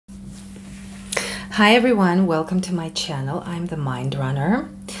Hi everyone, welcome to my channel. I'm the Mind Runner.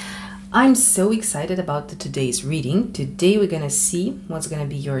 I'm so excited about today's reading. Today we're gonna see what's gonna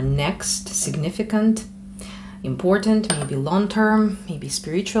be your next significant, important, maybe long-term, maybe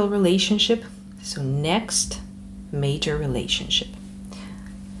spiritual relationship. So next major relationship.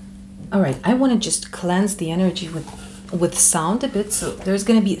 All right, I want to just cleanse the energy with sound a bit. So there's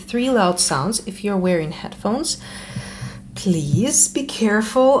gonna be 3 loud sounds. If you're wearing headphones, please be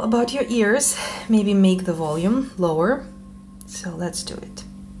careful about your ears. Maybe make the volume lower. So let's do it.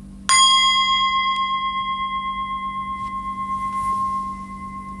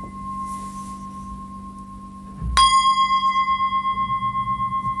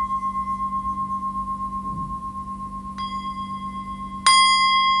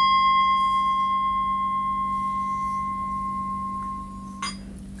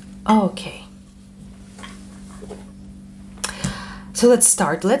 Okay. So let's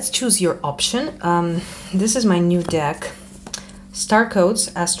start. Let's choose your option. This is my new deck, Star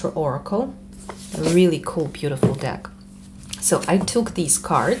Codes Astro Oracle. A really cool, beautiful deck. So I took these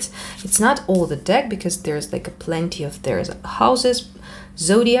cards. It's not all the deck because there's like plenty of there's houses,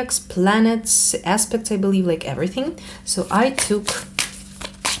 zodiacs, planets, aspects, I believe, like everything. So I took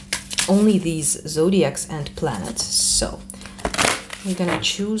only these zodiacs and planets. So we're gonna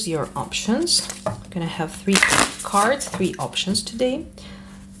choose your options. I'm gonna have 3 cards, 3 options today.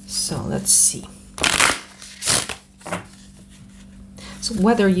 So let's see. So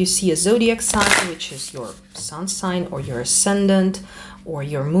whether you see a zodiac sign, which is your sun sign, or your ascendant, or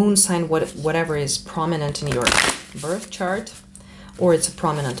your moon sign, whatever is prominent in your birth chart, or it's a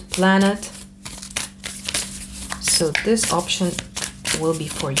prominent planet. So this option will be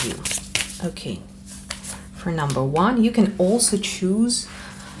for you. Okay. For number 1, you can also choose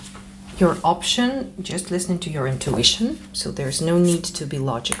your option just listening to your intuition. So there's no need to be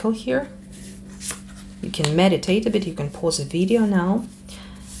logical here. You can meditate a bit. You can pause the video now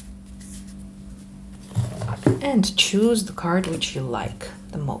and choose the card which you like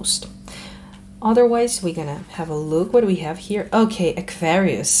the most. Otherwise, we're gonna have a look what we have here. Okay,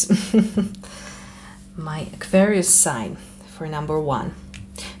 Aquarius. My Aquarius sign for number 1.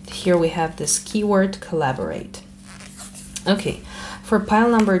 Here we have this keyword collaborate. Okay, for pile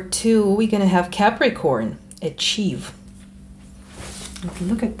number 2, we're gonna have Capricorn, achieve.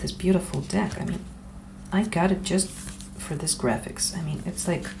 Look at this beautiful deck. I mean, I got it just for this graphics. I mean, it's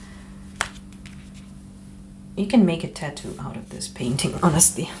like, you can make a tattoo out of this painting,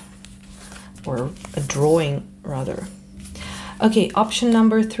 honestly, or a drawing rather. Okay, option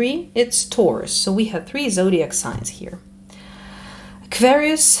number 3, it's Taurus. So we have 3 zodiac signs here.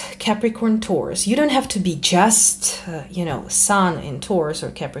 Aquarius, Capricorn, Taurus. You don't have to be just, Sun in Taurus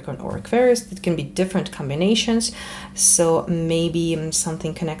or Capricorn or Aquarius. It can be different combinations. So maybe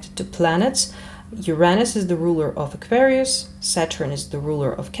something connected to planets. Uranus is the ruler of Aquarius, Saturn is the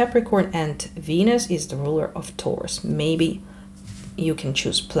ruler of Capricorn, and Venus is the ruler of Taurus. Maybe you can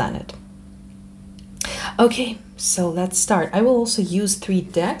choose planet. Okay, so let's start. I will also use 3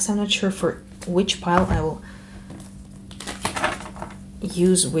 decks. I'm not sure for which pile I will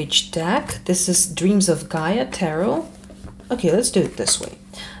use which deck. This is Dreams of Gaia Tarot. Okay, let's do it this way.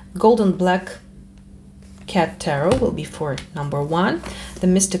 Golden Black Cat Tarot will be for number 1. The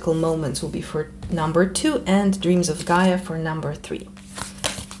Mystical Moments will be for number 2, and Dreams of Gaia for number 3.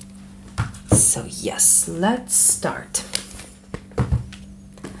 So yes, let's start.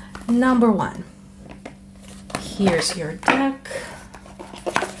 Number 1. Here's your deck.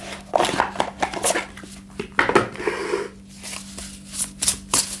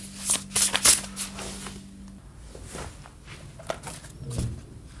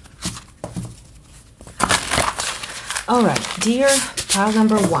 All right, dear pile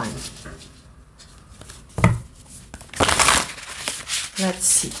number 1. Let's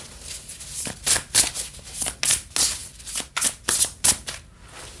see.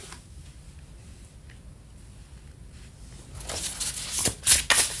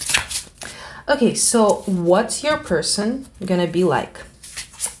 Okay, so what's your person gonna be like?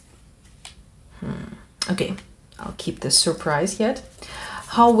 Okay, I'll keep this surprise yet.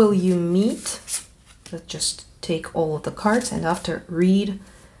 How will you meet? Let's just take all of the cards and after read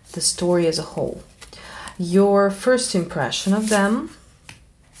the story as a whole. Your first impression of them,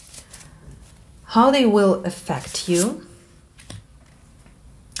 how they will affect you,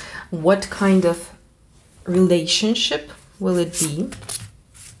 what kind of relationship will it be,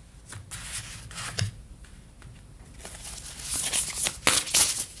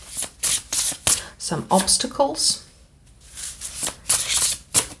 some obstacles,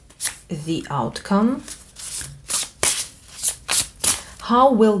 the outcome, how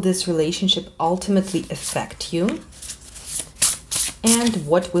will this relationship ultimately affect you? And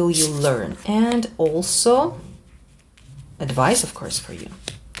what will you learn? And also advice, of course, for you.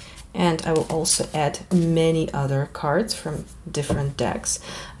 And I will also add many other cards from different decks.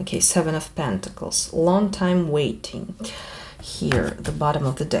 Okay, Seven of Pentacles, long time waiting. Here, the bottom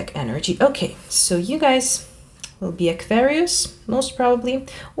of the deck energy. Okay, so you guys will be Aquarius, most probably,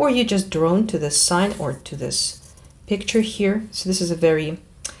 or you're just drawn to this sign or to this picture here. So this is a very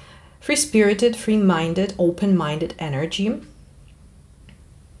free-spirited, free-minded, open-minded energy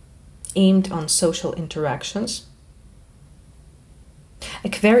aimed on social interactions.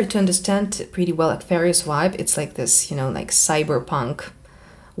 Aquarius, to understand pretty well Aquarius vibe, it's like this, you know, like cyberpunk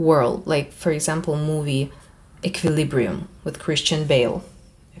world. Like, for example, movie Equilibrium with Christian Bale.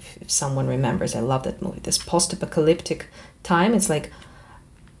 If someone remembers, I love that movie. This post-apocalyptic time, it's like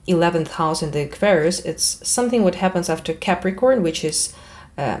 11th house in the Aquarius. It's something what happens after Capricorn, which is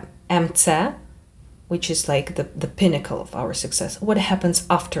MC, which is like the pinnacle of our success. What happens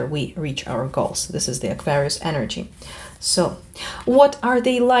after we reach our goals? This is the Aquarius energy. So, what are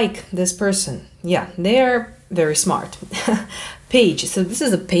they like, this person? Yeah, they're very smart. Page. So this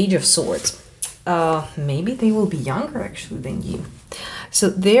is a Page of Swords. Maybe they will be younger, actually, than you. So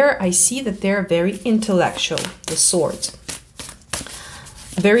there I see that they're very intellectual, the Swords.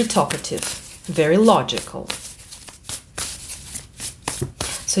 Very talkative, very logical.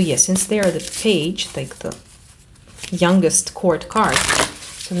 So yes, since they are the Page, like the youngest court card,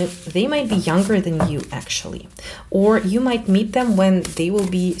 so they might be younger than you, actually. Or you might meet them when they will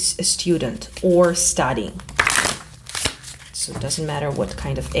be a student or studying. So it doesn't matter what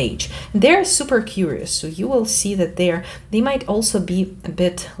kind of age. They're super curious, so you will see that they might also be a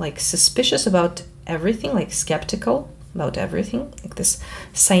bit like suspicious about everything, like skeptical about everything, like this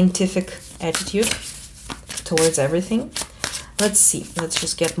scientific attitude towards everything. Let's see, let's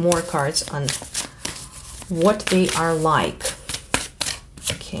just get more cards on what they are like.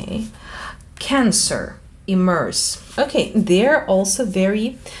 Okay, Cancer, immerse. Okay, they're also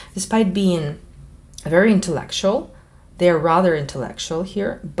very, despite being very intellectual, they're rather intellectual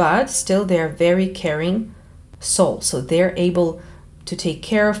here, but still they're very caring soul. So they're able to take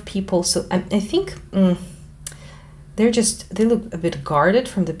care of people. So I think they look a bit guarded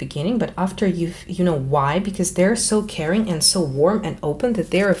from the beginning, but after you know why? Because they're so caring and so warm and open that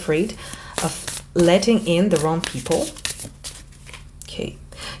they're afraid of letting in the wrong people. Okay.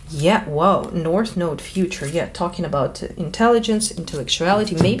 Yeah, wow, North Node, future. Yeah, talking about intelligence,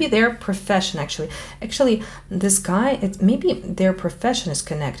 intellectuality, maybe their profession, actually this guy, maybe their profession is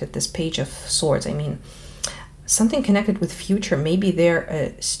connected, this Page of Swords. I mean, something connected with future. Maybe they're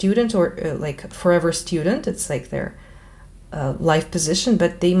a student or like forever student. It's like their life position,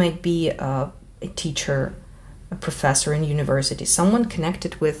 but they might be a teacher, a professor in university, someone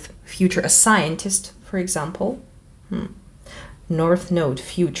connected with future, a scientist, for example. North Node,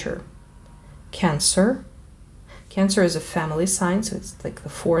 future. Cancer. Cancer is a family sign, so it's like the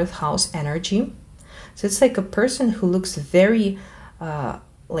 4th house energy. So it's like a person who looks very,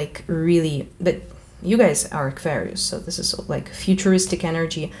 like really, but you guys are Aquarius, so this is like futuristic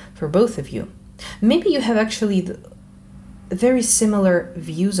energy for both of you. Maybe you have actually very similar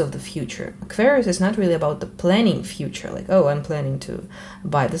views of the future. Aquarius is not really about the planning future, like, oh, I'm planning to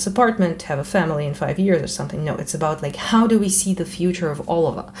buy this apartment, have a family in 5 years or something. No, it's about like, how do we see the future of all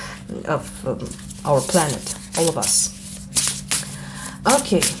of our planet, all of us.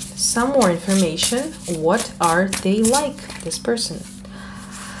 Okay, some more information. What are they like, this person?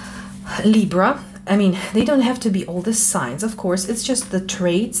 Libra. I mean, they don't have to be all the signs, of course. It's just the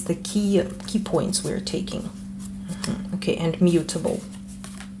traits, the key points we're taking. Okay, and mutable.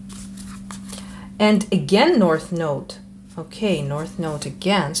 And again, North Node. Okay, North Node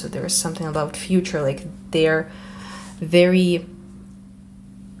again. So there is something about future, like they're very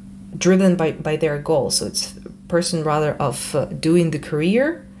driven by their goals. So it's a person rather of doing the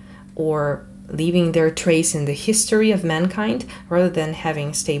career or leaving their trace in the history of mankind rather than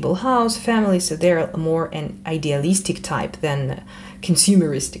having stable house, family. So they're more an idealistic type than a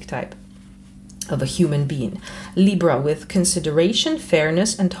consumeristic type of a human being. Libra with consideration,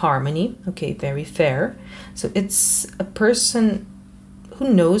 fairness, and harmony. Okay, very fair. So it's a person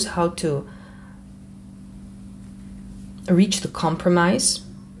who knows how to reach the compromise.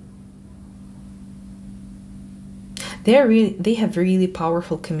 They have really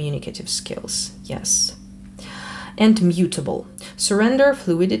powerful communicative skills. Yes. And mutable. Surrender,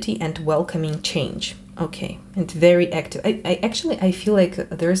 fluidity, and welcoming change. Okay, and very active. I feel like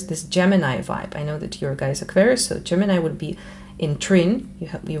there's this Gemini vibe. I know that you're guys Aquarius, so Gemini would be in Trin.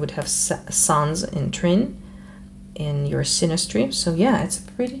 You would have suns in Trin, in your synastry. So yeah, it's a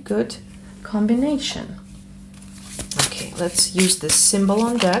pretty good combination. Okay, let's use this symbol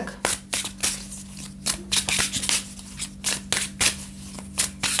on deck.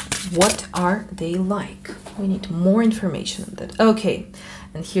 What are they like? We need more information on that. Okay,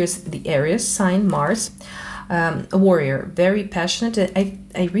 and here's the Aries sign, Mars. A warrior, very passionate.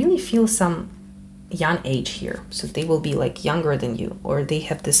 I really feel some young age here. So they will be like younger than you, or they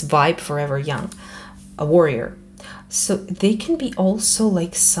have this vibe forever young. A warrior. So they can be also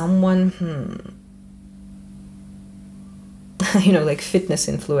like someone, you know, like fitness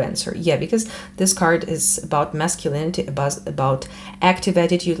influencer. Yeah, because this card is about masculinity, about active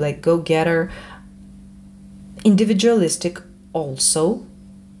attitude, like go-getter, individualistic also.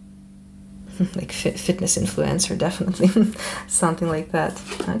 Like fitness influencer, definitely. Something like that.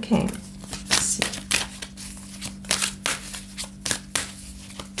 Okay. Let's see.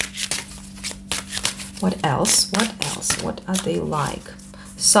 What else? What else? What are they like?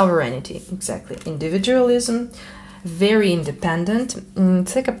 Sovereignty, exactly. Individualism, very independent.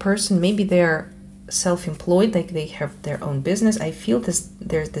 It's like a person, maybe they're self-employed, like they have their own business. I feel this,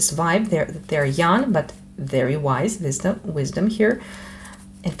 there's this vibe. They're young, but very wise, wisdom here.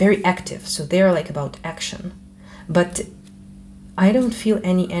 And very active, so they're like about action, but I don't feel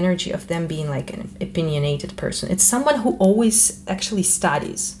any energy of them being like an opinionated person. It's someone who always actually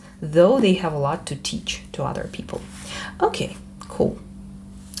studies, though they have a lot to teach to other people. Okay, cool.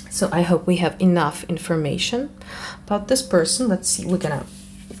 So I hope we have enough information about this person. Let's see, we're gonna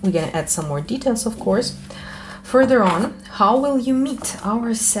add some more details, of course. Further on, how will you meet?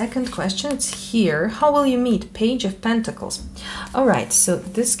 Our second question, it's here. How will you meet? Page of Pentacles. All right, so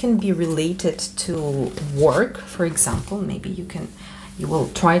this can be related to work, for example. Maybe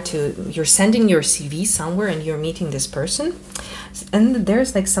you're sending your CV somewhere and you're meeting this person. And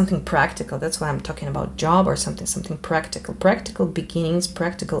there's like something practical. That's why I'm talking about job or something practical. Practical beginnings,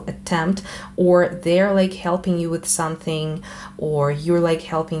 practical attempt, or they're like helping you with something, or you're like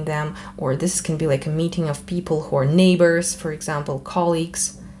helping them, or this can be like a meeting of people who are neighbors, for example,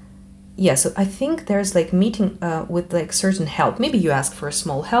 colleagues. Yeah, so I think there's like meeting with like certain help. Maybe you ask for a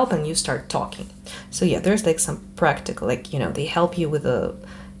small help and you start talking. So yeah, there's like some practical, like, you know, they help you with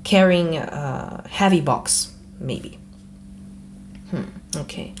carrying a heavy box, maybe.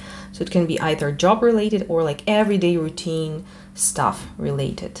 Okay, so it can be either job related or like everyday routine stuff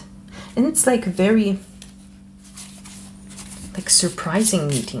related. And it's like very like surprising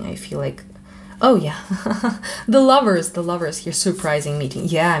meeting, I feel like. Oh yeah, the lovers here, surprising meeting.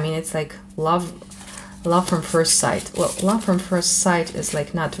 Yeah, I mean, it's like love from first sight. Well, love from first sight is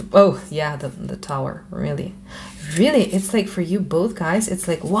like not, oh yeah, the tower, really, it's like for you both guys, it's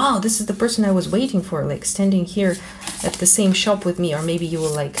like, wow, this is the person I was waiting for, like standing here at the same shop with me, or maybe you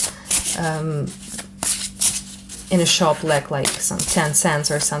will like in a shop like some 10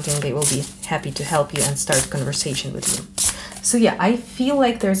 cents or something, they will be happy to help you and start a conversation with you. So yeah, I feel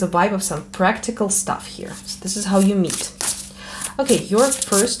like there's a vibe of some practical stuff here. So this is how you meet. Okay, your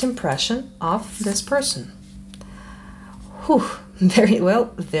first impression of this person. Whew, very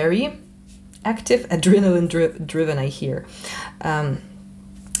well, very active, adrenaline driven, I hear. I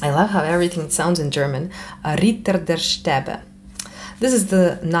love how everything sounds in German. Ritter der Stäbe. This is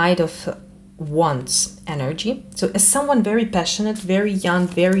the Knight of Wands energy. So as someone very passionate, very young,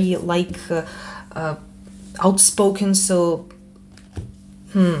 very like outspoken, so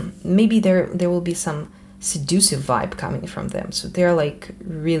maybe there will be some seductive vibe coming from them. So they're like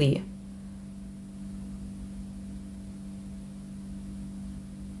really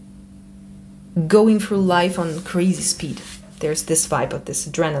going through life on crazy speed. There's this vibe of this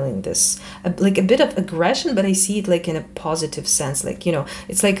adrenaline, this like a bit of aggression, but I see it like in a positive sense. Like, you know,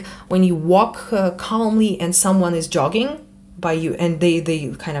 it's like when you walk calmly and someone is jogging by you and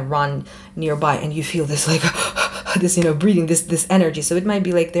they kind of run nearby and you feel this like this, you know, breathing this energy. So it might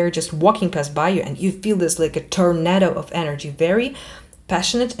be like they're just walking past by you and you feel this like a tornado of energy. Very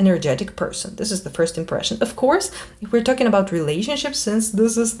passionate, energetic person. This is the first impression. Of course, if we're talking about relationships, since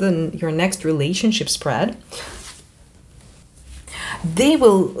this is your next relationship spread, they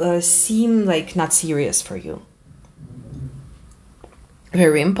will seem like not serious for you.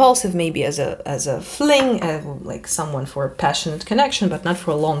 Very impulsive, maybe as a fling, like someone for a passionate connection, but not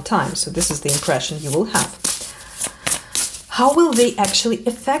for a long time. So this is the impression you will have. How will they actually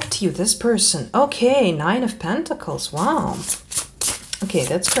affect you, this person? Okay, 9 of Pentacles. Wow. Okay,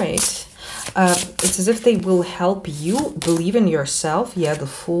 that's great. It's as if they will help you believe in yourself. Yeah, the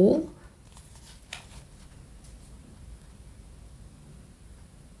Fool.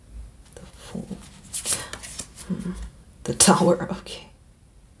 The Fool. The Tower. Okay.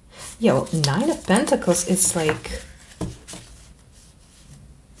 Yeah, well, 9 of Pentacles is like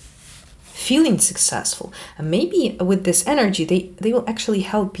feeling successful. And maybe with this energy, they will actually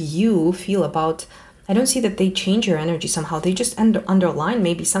help you feel about, I don't see that they change your energy somehow. They just underline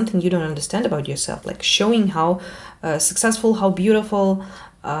maybe something you don't understand about yourself, like showing how successful, how beautiful,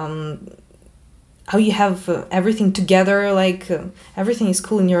 how you have everything together, like everything is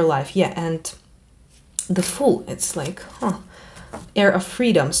cool in your life. Yeah, and the Fool, it's like, air of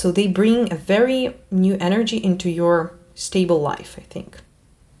freedom. So they bring a very new energy into your stable life, I think.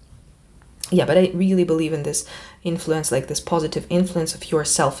 Yeah, but I really believe in this influence, like this positive influence of your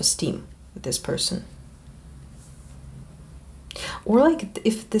self-esteem with this person. Or like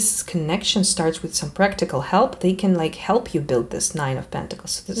if this connection starts with some practical help, they can like help you build this Nine of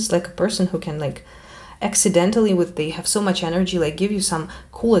Pentacles. So this is like a person who can like accidentally, they have so much energy, like give you some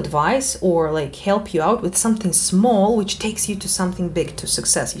cool advice or like help you out with something small which takes you to something big, to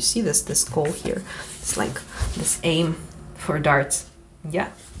success. You see this goal here. It's like this aim for darts. Yeah,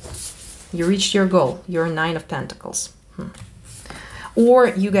 you reached your goal, your Nine of Pentacles. Or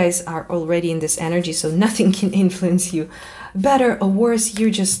you guys are already in this energy, so nothing can influence you better or worse.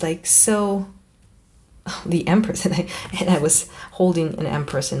 You're just like so, the Empress, and I was holding an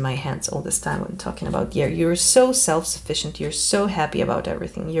Empress in my hands all this time when talking about, yeah, you're so self-sufficient, you're so happy about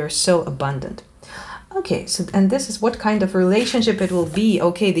everything, you're so abundant. Okay, so, and this is what kind of relationship it will be.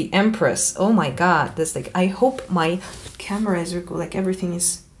 Okay, the Empress, oh my god, this, like, I hope my camera is like everything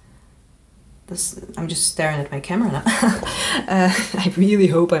is this. I'm just staring at my camera now. I really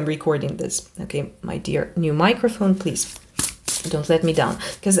hope I'm recording this. Okay, my dear new microphone, please don't let me down,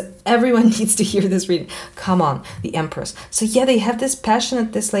 because everyone needs to hear this reading. Come on, the Empress. So yeah, they have this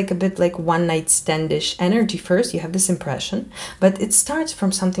passionate, this like a bit like one night standish energy first. You have this impression, but it starts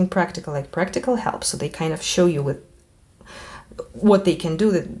from something practical, like practical help. So they kind of show you with what they can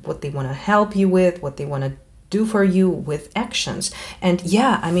do, that what they want to help you with, what they want to do for you with actions. And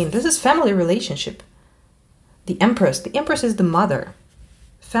yeah, I mean, this is family relationship. The Empress is the mother.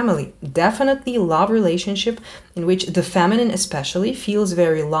 Family, definitely love relationship in which the feminine especially feels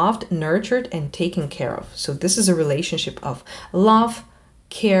very loved, nurtured, and taken care of. So this is a relationship of love,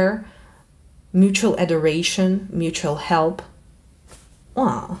 care, mutual adoration, mutual help.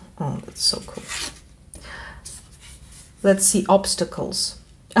 Wow, oh, that's so cool. Let's see, obstacles.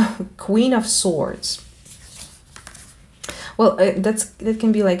 Queen of Swords. Well, that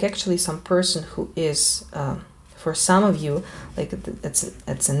can be like actually some person who is for some of you, like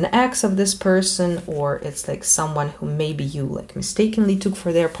it's an ex of this person, or it's like someone who maybe you like mistakenly took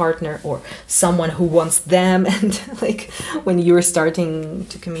for their partner, or someone who wants them, and like when you're starting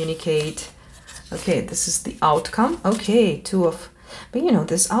to communicate. Okay, this is the outcome. Okay, but you know,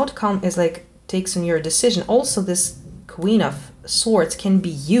 this outcome is like takes on your decision. Also, this Queen of Swords can be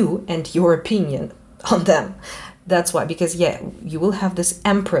you and your opinion on them. That's why, because yeah, you will have this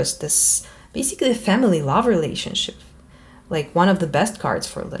Empress, this basically a family love relationship, like one of the best cards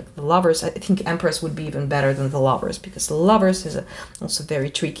for like the lovers. I think Empress would be even better than the Lovers, because the Lovers is also very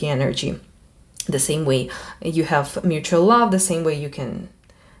tricky energy. The same way you have mutual love, the same way you can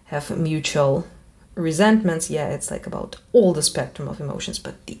have mutual resentments. Yeah, it's like about all the spectrum of emotions,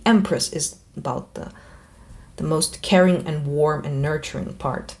 but the Empress is about the most caring and warm and nurturing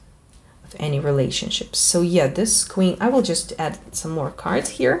part any relationships. So yeah, this Queen, I will just add some more cards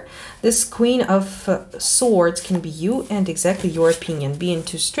here. This Queen of Swords can be you and exactly your opinion, being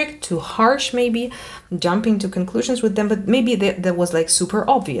too strict, too harsh, maybe jumping to conclusions with them, but maybe that was like super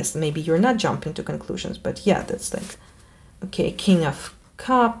obvious. Maybe you're not jumping to conclusions, but yeah, that's like, okay, King of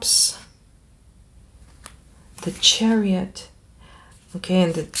Cups, the Chariot. Okay,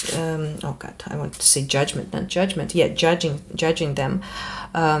 and the, oh God, I want to say Judgment, not Judgment. Yeah, judging them.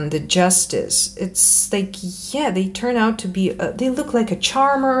 The Justice. It's like, yeah, they turn out to be, they look like a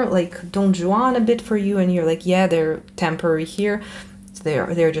charmer, like Don Juan a bit for you, and you're like, yeah, they're temporary here.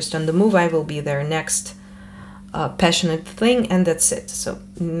 They're just on the move. I will be their next passionate thing, and that's it. So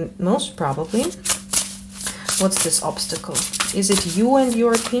most probably, what's this obstacle? Is it you and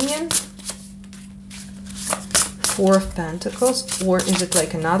your opinion? Four of Pentacles, or is it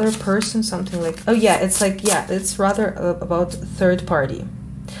like another person, something like, oh yeah, it's like, yeah, it's rather about third party.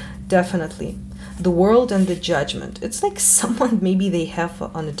 Definitely the World and the Judgment. It's like someone maybe they have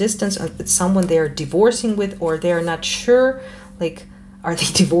on a distance, it's someone they are divorcing with, or they are not sure, like, are they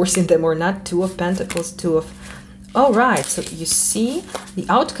divorcing them or not? Two of Pentacles, two of, oh right, so you see the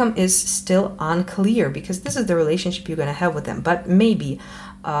outcome is still unclear, because this is the relationship you're going to have with them, but maybe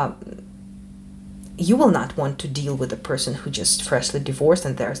you will not want to deal with a person who just freshly divorced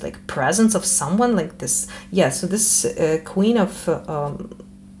and there's like presence of someone like this. Yeah, so this Queen of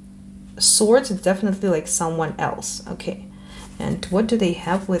Swords is definitely like someone else. Okay, And what do they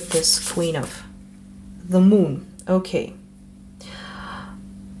have with this Queen of the Moon? Okay.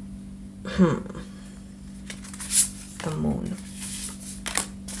 The Moon.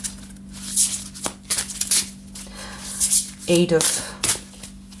 Eight of...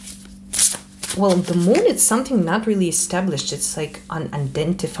 Well, the Moon, it's something not really established. It's like an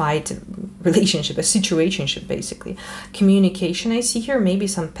unidentified relationship, a situationship, basically. Communication, I see here, maybe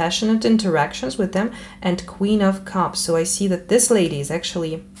some passionate interactions with them. And Queen of Cups. So I see that this lady is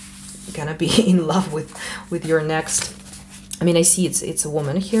actually gonna be in love with your next... I mean, I see it's a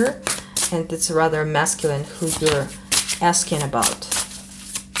woman here. And it's rather masculine who you're asking about.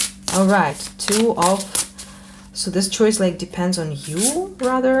 All right, two of... So this choice like depends on you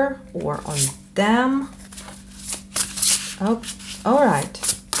rather, or on them. Oh, all right.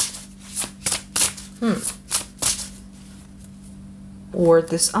 Or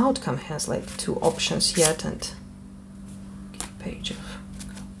this outcome has like two options yet, and Page of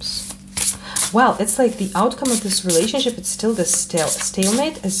Cups. Well, it's like the outcome of this relationship, it's still this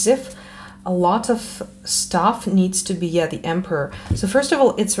stalemate, as if a lot of stuff needs to be, yeah, the Emperor. So first of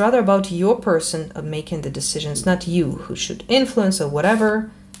all, it's rather about your person of making the decisions, not you who should influence or whatever.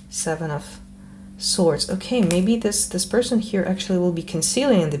 Seven of Swords. Okay, maybe this person here actually will be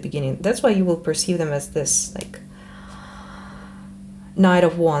concealing in the beginning. That's why you will perceive them as this, like, Knight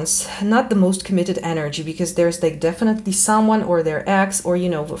of Wands. Not the most committed energy, because there's like definitely someone or their ex, or, you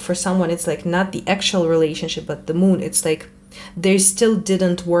know, for someone it's like not the actual relationship, but the Moon. It's like they still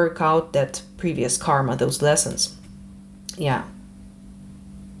didn't work out that previous karma, those lessons. Yeah.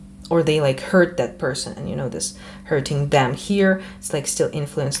 Or they like hurt that person, and you know, this hurting them here, it's like still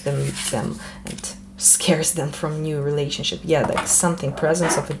influenced them and scares them from new relationship. Yeah, like something,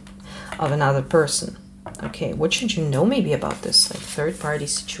 presence of another person. Okay, what should you know maybe about this like third party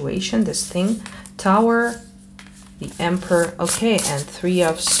situation, this thing? Tower, the Emperor, okay, and Three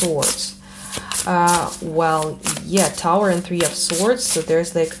of Swords. Well, yeah, Tower and Three of Swords. So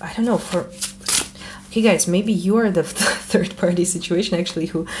there's like, I don't know, for... Okay, guys, maybe you are the third party situation actually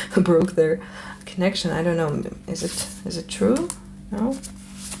who broke their connection. I don't know. Is it true? No?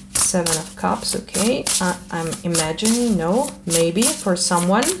 Seven of Cups, okay. I'm imagining, no, maybe for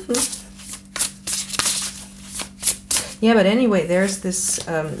someone. Yeah, but anyway, there's this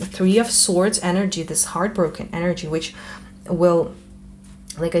Three of Swords energy, this heartbroken energy, which will...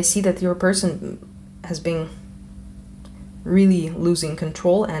 Like, I see that your person has been really losing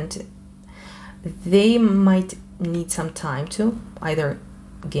control, and they might need some time to either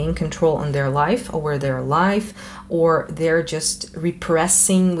gain control on their life, over their life, or they're just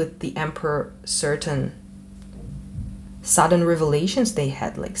repressing with the Emperor certain sudden revelations they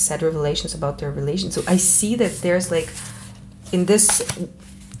had, like sad revelations about their relation. So I see that there's like, in this,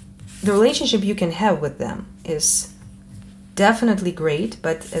 the relationship you can have with them is definitely great,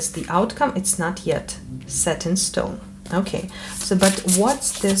 but as the outcome, it's not yet set in stone. Okay, so but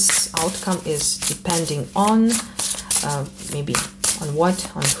what's this outcome is depending on, maybe on what,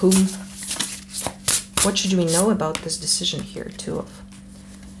 on whom. What should we know about this decision here? Two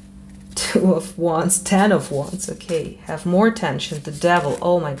of Wands, Ten of Wands. Okay, have more tension. The Devil.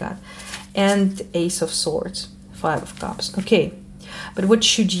 Oh my God, and Ace of Swords, Five of Cups. Okay, but what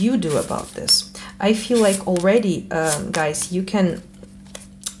should you do about this? I feel like already, guys, you can,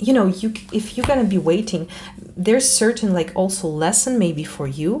 you know, if you're gonna be waiting, there's certain like also lesson maybe for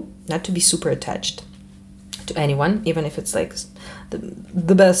you not to be super attached to anyone, even if it's like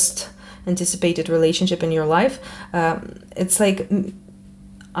the best anticipated relationship in your life. It's like,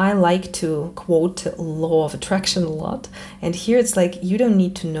 I like to quote law of attraction a lot, and here it's like you don't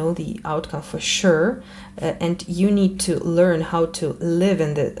need to know the outcome for sure, and you need to learn how to live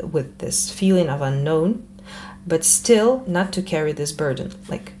with this feeling of unknown, but still not to carry this burden.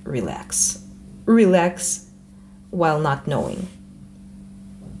 Like, relax while not knowing.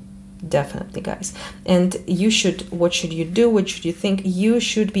 Definitely, guys. And you should, what should you do? What should you think? You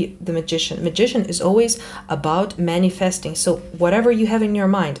should be the magician. Magician is always about manifesting. So whatever you have in your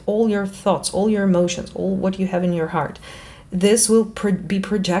mind, all your thoughts, all your emotions, all what you have in your heart, this will be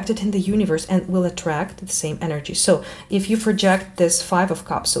projected in the universe and will attract the same energy. So if you project this Five of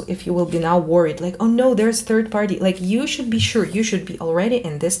Cups, so if you will be now worried, like, oh no, there's third party, like, you should be sure, you should be already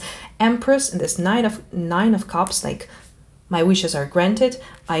in this Empress, in this Nine of Cups, like, my wishes are granted,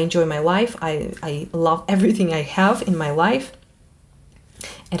 I enjoy my life, I love everything I have in my life,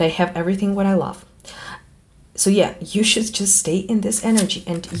 and I have everything what I love. So yeah, you should just stay in this energy,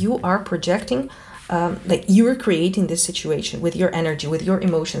 and you are projecting, like, you are creating this situation with your energy, with your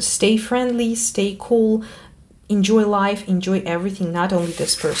emotions. Stay friendly, stay cool, enjoy life, enjoy everything, not only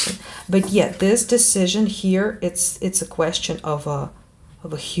this person. But yeah, this decision here, it's a question of a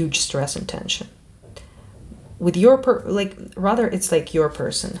huge stress and tension. With your rather it's like your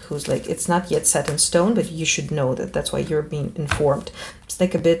person who's like, it's not yet set in stone, but you should know that. That's why you're being informed. It's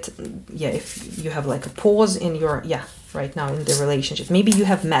like a bit, yeah, if you have like a pause in your, yeah, right now in the relationship. Maybe you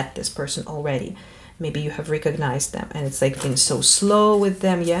have met this person already. Maybe you have recognized them and it's like been so slow with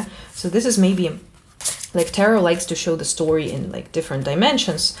them, yeah. So this is maybe, like tarot likes to show the story in like different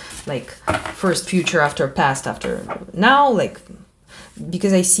dimensions, like first, future, after, past, after, now, like,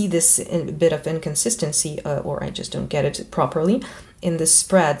 because I see this in a bit of inconsistency, or I just don't get it properly in this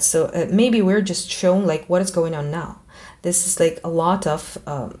spread. So maybe we're just shown like what is going on now. This is like a lot of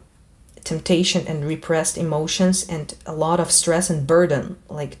temptation and repressed emotions and a lot of stress and burden,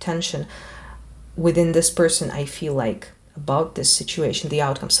 like tension within this person, I feel like, about this situation, the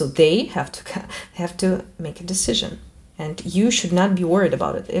outcome. So they have to make a decision, and you should not be worried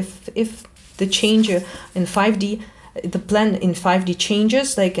about it. If the change in 5D, the plan in 5D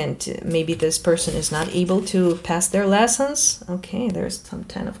changes, like, and maybe this person is not able to pass their lessons. Okay, there's some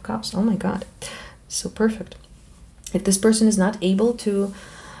 10 of Cups. Oh my God, so perfect. If this person is not able to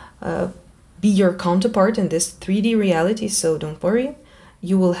be your counterpart in this 3D reality, so don't worry.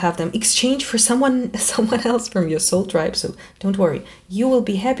 You will have them exchange for someone else from your soul tribe. So don't worry. You will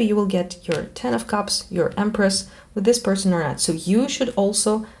be happy. You will get your 10 of Cups, your Empress with this person or not. So you should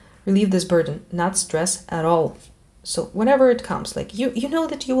also relieve this burden, not stress at all. So whenever it comes, like you know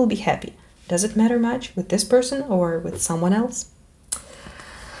that you will be happy. Does it matter much with this person or with someone else?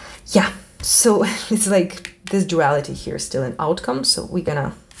 Yeah, so it's like this duality here, still an outcome. So we're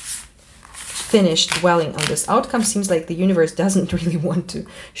gonna finish dwelling on this outcome. Seems like the universe doesn't really want to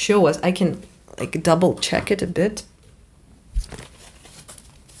show us. I can like double check it a bit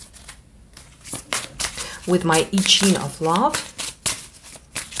with my I Ching of love.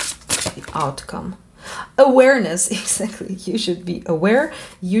 The outcome. Awareness, exactly. You should be aware.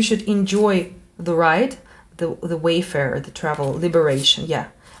 You should enjoy the ride, the wayfare, the travel, liberation. Yeah,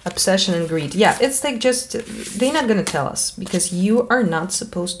 obsession and greed. Yeah, it's like just, they're not going to tell us because you are not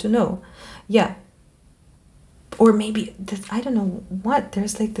supposed to know. Yeah. Or maybe, I don't know what,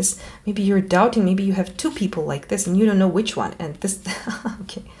 there's like this, maybe you're doubting, maybe you have two people like this and you don't know which one. And this,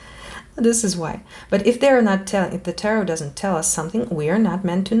 okay, this is why. But if they're not telling, if the tarot doesn't tell us something, we are not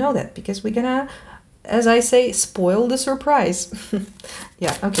meant to know that because we're gonna, as I say, spoil the surprise.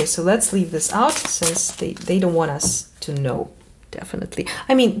 Yeah, okay, so let's leave this out since they don't want us to know, definitely.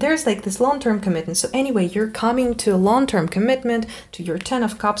 I mean, there's like this long-term commitment. So anyway, you're coming to a long-term commitment to your 10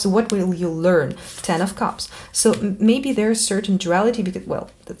 of Cups. What will you learn? 10 of Cups. So maybe there's certain duality because, well,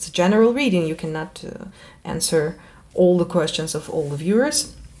 that's a general reading. You cannot answer all the questions of all the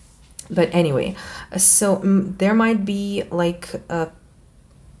viewers. But anyway, so there might be like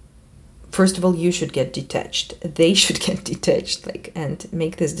first of all, you should get detached. They should get detached, like, and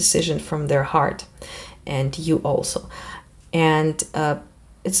make this decision from their heart, and you also. And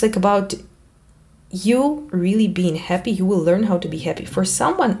it's like about you really being happy. You will learn how to be happy. For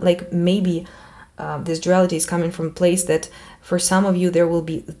someone, like maybe this duality is coming from a place that for some of you there will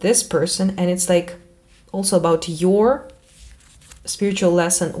be this person, and it's like also about your spiritual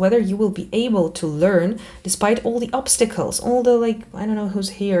lesson, whether you will be able to learn despite all the obstacles, all the, like, I don't know who's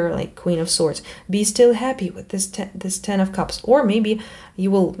here, like Queen of Swords, be still happy with this 10 of Cups. Or maybe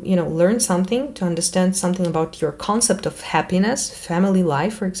you will, you know, learn something to understand something about your concept of happiness, family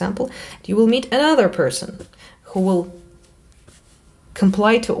life, for example. You will meet another person who will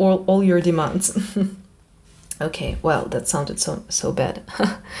comply to all your demands. Okay, well, that sounded so bad.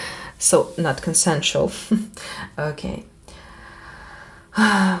 So not consensual. Okay.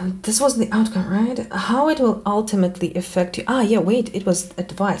 This was the outcome, right? How it will ultimately affect you. Ah, yeah, wait, it was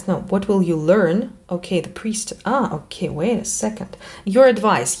advice. No, what will you learn? Okay, the priest. Ah, okay, wait a second. Your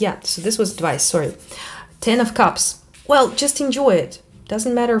advice, yeah, so this was advice, sorry. 10 of Cups. Well, just enjoy it.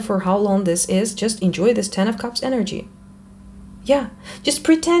 Doesn't matter for how long this is, just enjoy this 10 of Cups energy. Yeah, just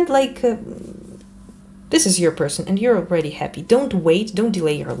pretend like this is your person and you're already happy. Don't wait, don't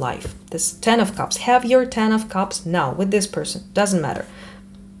delay your life. This 10 of Cups, have your 10 of Cups now with this person, doesn't matter.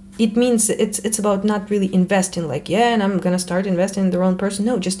 It means it's about not really investing like, yeah, and I'm gonna start investing in the wrong person.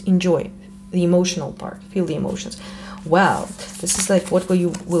 No, just enjoy the emotional part, feel the emotions. Wow, this is like, what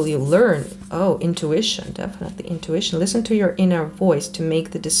will you learn? Oh, intuition, definitely intuition. Listen to your inner voice to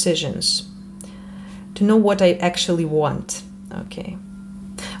make the decisions, to know what I actually want. Okay.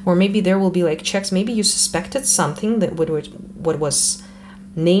 Or maybe there will be like checks. Maybe you suspected something that what was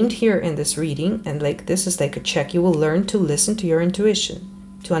named here in this reading, and like this is like a check. You will learn to listen to your intuition,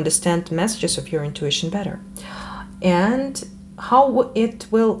 to understand the messages of your intuition better. And how it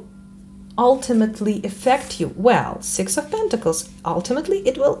will ultimately affect you. Well, Six of Pentacles, ultimately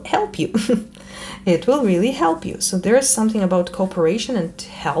it will help you. It will really help you. So there is something about cooperation and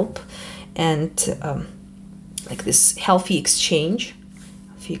help, and like this healthy exchange.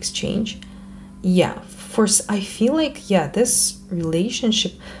 Yeah, I feel like, yeah, this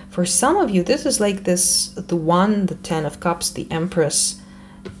relationship, for some of you, this is like this, the 10 of Cups, the Empress,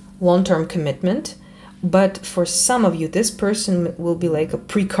 long-term commitment. But for some of you, this person will be like a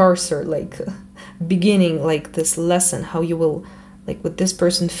precursor, like beginning, like this lesson, how you will, like with this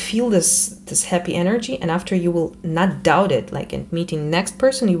person, feel this happy energy, and after you will not doubt it, like in meeting next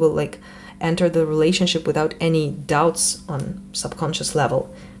person, you will like enter the relationship without any doubts on subconscious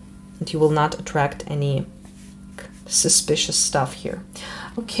level, and you will not attract any suspicious stuff here.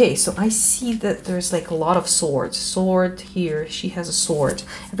 Okay, so I see that there's like a lot of swords. Sword here, she has a sword.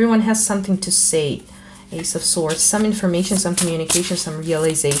 Everyone has something to say. Ace of Swords, some information, some communication, some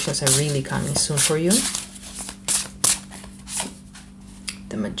realizations are really coming soon for you.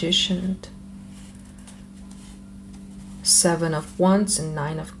 The Magician, Seven of Wands and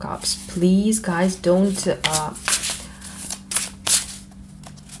Nine of Cups. Please, guys, don't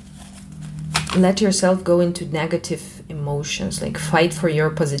let yourself go into negative emotions, like fight for your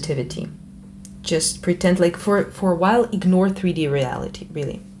positivity. Just pretend, like for a while, ignore 3D reality,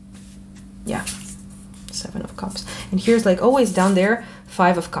 really. Yeah. Seven of Cups, and here's like always down there,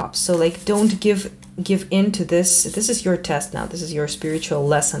 Five of Cups. So like don't give in to this. This is your test now. This is your spiritual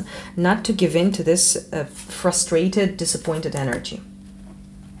lesson, not to give in to this frustrated, disappointed energy.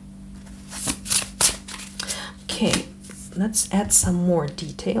 Okay, let's add some more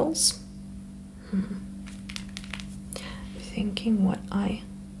details. Thinking what I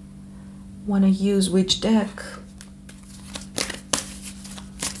want to use, which deck.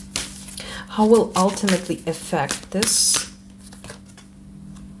 How will ultimately affect this?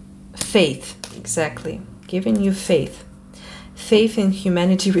 Faith, exactly. Giving you faith. Faith in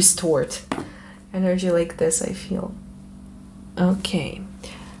humanity restored. Energy like this, I feel. Okay.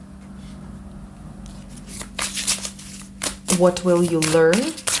 What will you learn?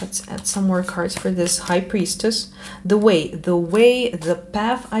 Let's add some more cards for this. High Priestess. The way, the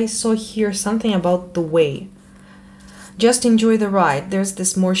path I saw here, something about the way. Just enjoy the ride. There's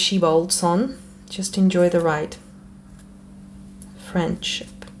this more Shiva old song. Just enjoy the ride.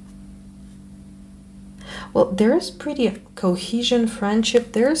 Friendship. Well, there's pretty cohesion,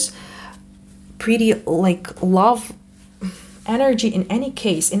 friendship. There's pretty like love energy in any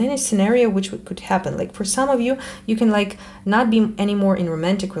case, in any scenario which could happen. Like for some of you, you can like not be anymore in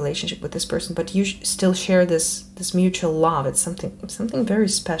romantic relationship with this person, but you still share this mutual love. It's something very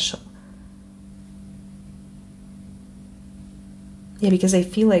special. Yeah, because I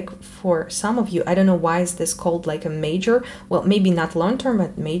feel like for some of you, I don't know why is this called like a major, well, maybe not long-term,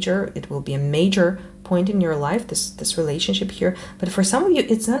 but major, it will be a major point in your life, this relationship here. But for some of you,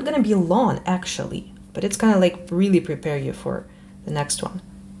 it's not going to be long, actually, but it's going to like really prepare you for the next one.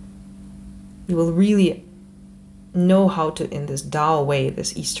 You will really know how to, in this Tao way,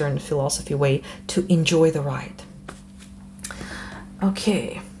 this Eastern philosophy way, to enjoy the ride.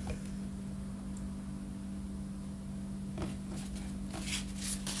 Okay.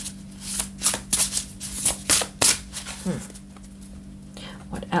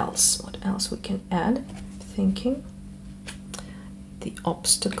 What else? What else we can add? Thinking. The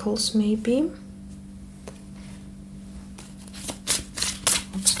obstacles, maybe.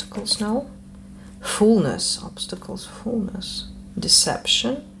 Obstacles, no. Fullness. Obstacles, fullness.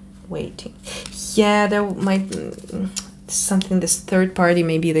 Deception. Waiting. Yeah, there might something, this third party,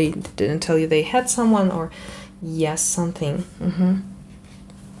 maybe they didn't tell you they had someone, or yes, something.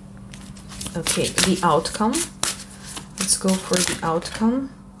 Okay, the outcome. Let's go for the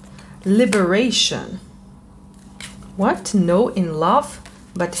outcome. Liberation. What? No in love,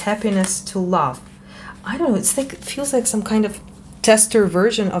 but happiness to love. I don't know, it's like, it feels like some kind of tester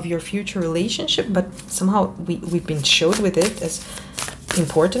version of your future relationship, but somehow we've been showed with it as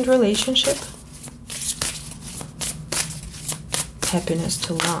important relationship. Happiness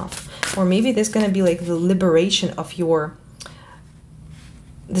to love. Or maybe there's gonna be like the liberation of your,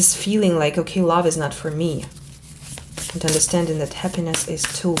 this feeling like, okay, love is not for me. And understanding that happiness is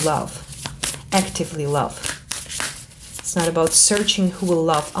to love, actively love. It's not about searching who will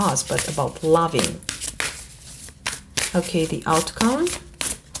love us, but about loving. Okay, the outcome.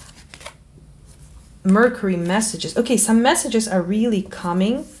 Mercury messages. Okay, some messages are really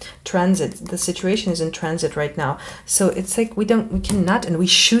coming. Transit. The situation is in transit right now. So it's like we cannot and we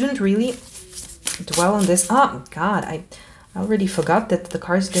shouldn't really dwell on this. Oh God, I already forgot that the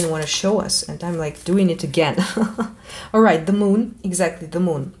cards didn't want to show us, and I'm like doing it again. All right, the moon, exactly, the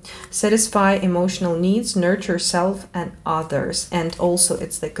moon. Satisfy emotional needs, nurture self and others. And also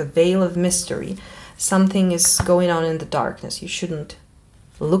it's like a veil of mystery. Something is going on in the darkness. You shouldn't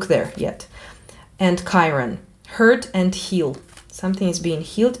look there yet. And Chiron, hurt and heal. Something is being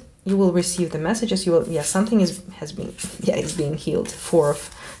healed. You will receive the messages. You will, yeah, something is being healed. Four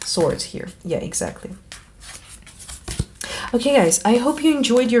of Swords here. Yeah, exactly. Okay, guys, I hope you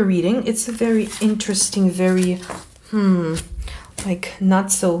enjoyed your reading. It's a very interesting, very, like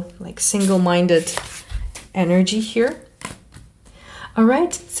not so like single-minded energy here. All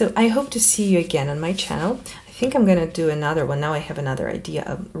right, so I hope to see you again on my channel. I think I'm gonna do another one. Now I have another idea,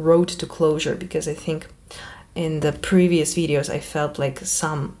 a road to closure, because I think in the previous videos I felt like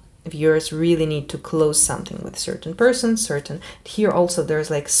some viewers really need to close something with certain persons, here also there's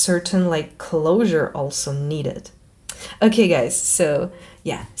like certain like closure also needed. Okay, guys, so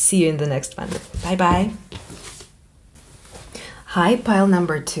yeah, see you in the next one. Bye bye. Hi, pile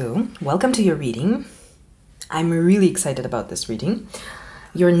number 2. Welcome to your reading. I'm really excited about this reading.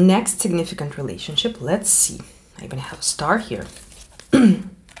 Your next significant relationship. Let's see. I'm gonna have a star here.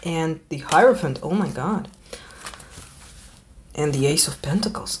 And the Hierophant. Oh my god. And the Ace of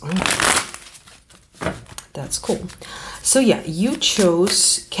Pentacles. Oh, that's cool. So yeah, you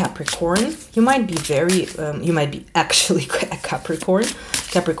chose Capricorn. You might be very, you might be actually a Capricorn.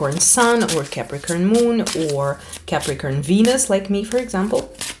 Capricorn Sun or Capricorn Moon or Capricorn Venus, like me, for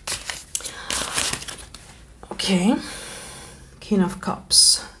example. Okay. King of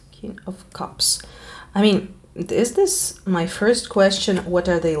Cups. King of Cups. I mean, is this my first question, what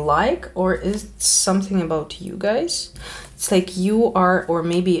are they like? Or is it something about you guys? It's like you are, or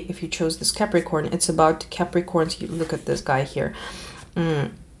maybe if you chose this Capricorn, it's about Capricorns. You look at this guy here.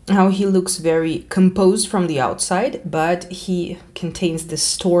 How he looks very composed from the outside, but he contains this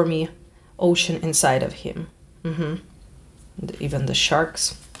stormy ocean inside of him. Even the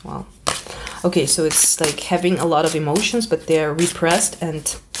sharks. Wow. Okay, so it's like having a lot of emotions, but they're repressed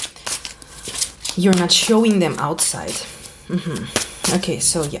and you're not showing them outside. Okay,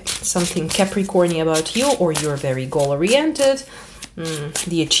 so yeah, something Capricorny about you, or you're very goal-oriented,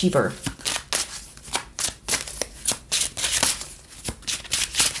 the achiever.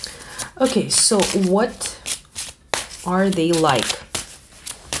 Okay, so what are they like?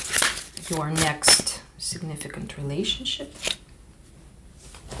 Your next significant relationship.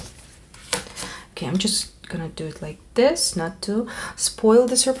 Okay, I'm just gonna do it like this, not to spoil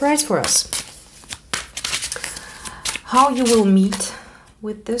the surprise for us. How you will meet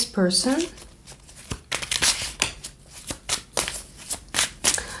with this person.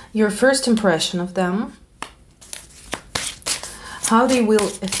 Your first impression of them. How they will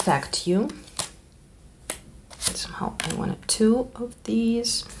affect you. Somehow I wanted 2 of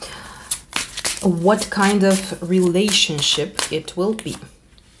these. What kind of relationship it will be.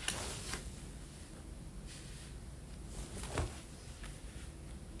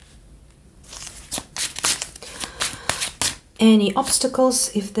 Any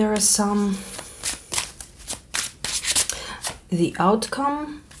obstacles, if there are some. The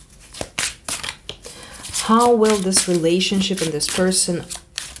outcome. How will this relationship and this person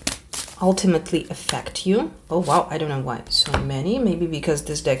ultimately affect you? Oh wow, I don't know why so many. Maybe because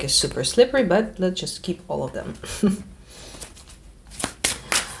this deck is super slippery, but let's just keep all of them.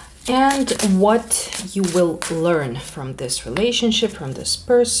 And what you will learn from this relationship, from this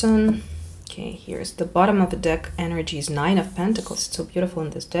person. Okay, here's the bottom of the deck. Energy is 9 of Pentacles. It's so beautiful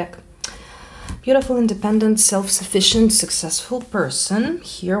in this deck. Beautiful, independent, self-sufficient, successful person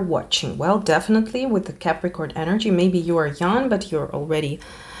here watching. Well, definitely with the Capricorn energy. Maybe you are young, but you're already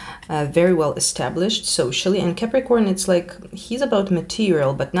very well established socially. And Capricorn, it's like, he's about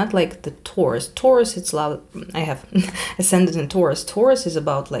material, but not like the Taurus. Taurus, it's love. I have ascended in Taurus. Taurus is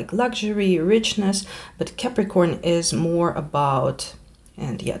about like luxury, richness, but Capricorn is more about...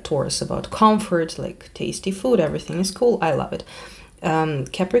 And yeah, Taurus about comfort, like tasty food, everything is cool. I love it.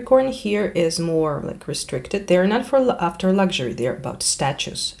 Capricorn here is more like restricted. They're not after luxury. They're about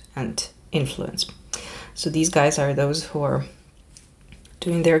status and influence. So these guys are those who are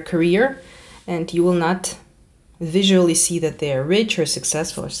doing their career, and you will not visually see that they are rich or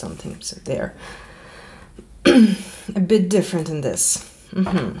successful or something. So they're a bit different in this.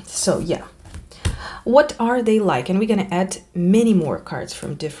 So yeah. What are they like? And we're going to add many more cards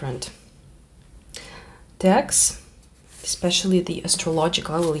from different decks, especially the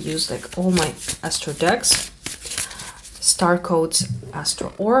astrological. I will use like all my astro decks, star codes,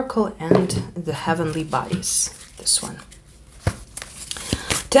 astro oracle, and the heavenly bodies. This one.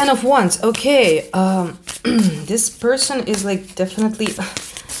 10 of Wands. Okay. This person is like definitely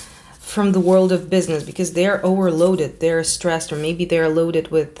from the world of business, because they're overloaded, they're stressed, or maybe they're loaded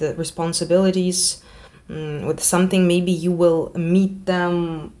with the responsibilities, with something. Maybe you will meet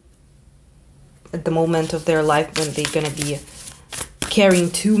them at the moment of their life when they're gonna be carrying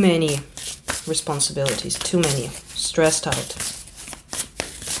too many responsibilities, too many, stressed out.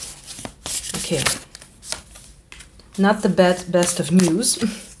 Okay, not the best of news.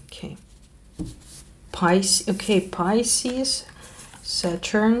 Okay, Pisces. Okay, Pisces,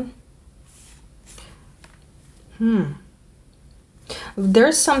 Saturn.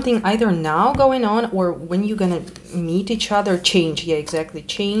 There's something either now going on, or when you're gonna meet each other. Change. Yeah, exactly.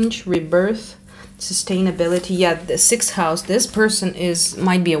 Change, rebirth, sustainability. Yeah, the 6th house. This person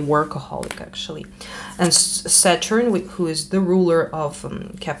might be a workaholic actually, and Saturn, who is the ruler of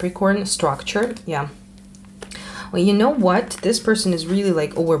Capricorn, structure. Yeah. Well, you know what? This person is really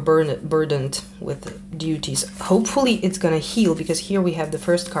like overburdened with duties. Hopefully it's gonna heal, because here we have the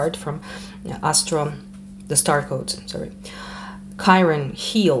first card from Astro, the star codes. Sorry. Chiron,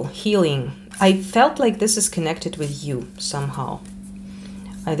 healing. I felt like this is connected with you somehow.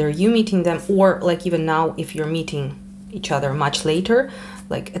 Either you meeting them, or like even now, if you're meeting each other much later,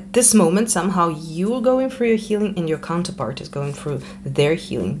 like at this moment, somehow you're going through your healing and your counterpart is going through their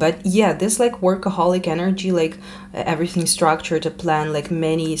healing. But yeah, this like workaholic energy, like everything structured, a plan, like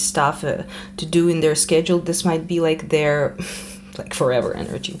many stuff to do in their schedule. This might be like their like forever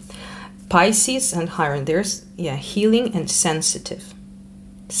energy. Pisces and Chiron, there's, yeah, healing and sensitive.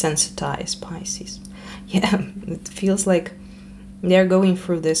 Sensitized Pisces. Yeah, it feels like they're going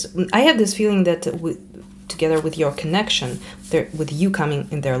through this. I have this feeling that together with your connection, with you coming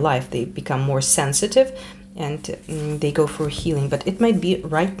in their life, they become more sensitive and they go through healing. But it might be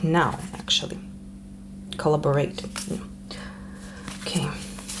right now, actually. Collaborate. Okay,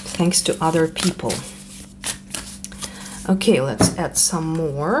 thanks to other people. Okay, let's add some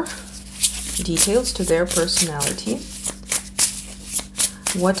more details to their personality.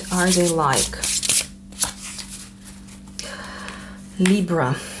 What are they like?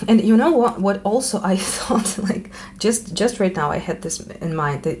 Libra. And you know what also I thought, like just right now I had this in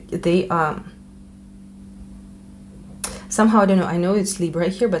mind, that they somehow, I don't know, I know it's Libra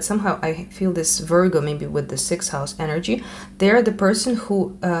here, but somehow I feel this Virgo, maybe with the 6th house energy. They're the person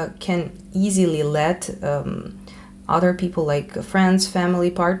who can easily let other people, like friends, family,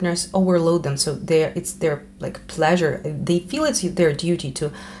 partners, overload them. So it's their like pleasure. They feel it's their duty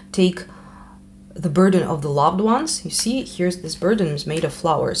to take the burden of the loved ones. You see, here's this burden is made of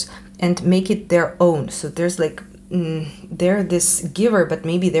flowers, and make it their own. So there's like they're this giver, but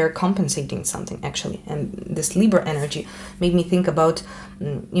maybe they're compensating something actually. And this Libra energy made me think about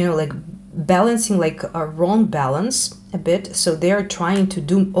you know, like balancing, like a wrong balance a bit. So they're trying to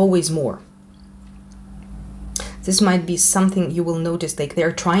do always more. This might be something you will notice, like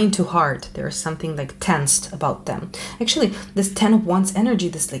they're trying too hard. There's something like tensed about them. Actually, this 10 of Wands energy,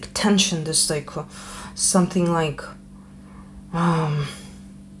 this like tension, this like something like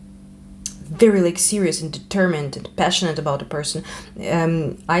very like serious and determined and passionate about a person.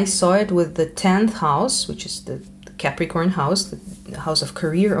 I saw it with the 10th house, which is the Capricorn house, the house of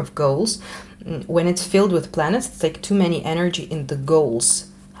career, of goals. When it's filled with planets, it's like too many energy in the goals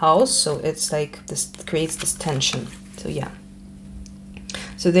house, so it's like this creates this tension. So yeah,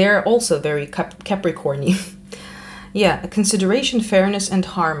 so they're also very Capricorny. Yeah, consideration, fairness, and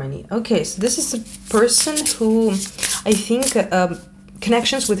harmony. Okay, so this is a person who I think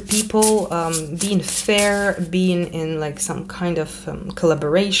connections with people, being fair, being in like some kind of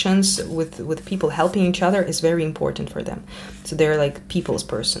collaborations with people, helping each other is very important for them. So they're like people's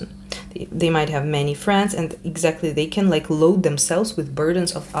person. They might have many friends, and exactly they can like load themselves with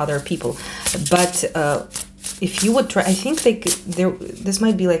burdens of other people. But if you would try, I think like this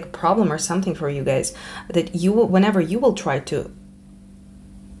might be like a problem or something for you guys, that you will, whenever you will try to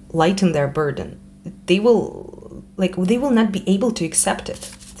lighten their burden, they will not be able to accept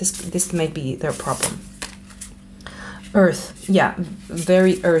it. This might be their problem. Earth, yeah,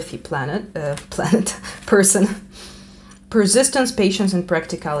 very earthy planet person. Persistence, patience, and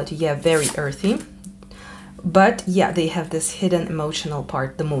practicality, yeah, very earthy. But yeah, they have this hidden emotional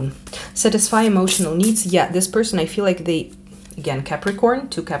part, the moon. Satisfy emotional needs, yeah, this person, I feel like they, again, Capricorn,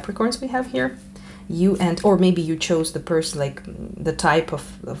 2 Capricorns we have here. You or maybe you chose the person, like the type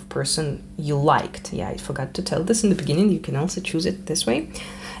of person you liked. Yeah, I forgot to tell this in the beginning. You can also choose it this way.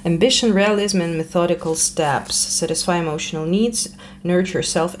 Ambition, realism, and methodical steps. Satisfy emotional needs, nurture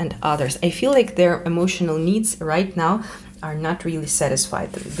yourself and others. I feel like their emotional needs right now are not really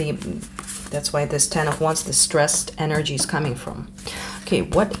satisfied. That's why this 10 of Wands, the stressed energy is coming from. Okay,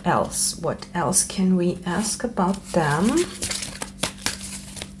 what else? What else can we ask about them?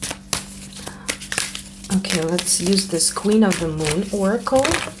 Okay, let's use this Queen of the Moon Oracle.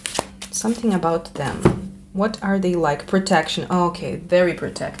 Something about them. What are they like? Protection. Okay, very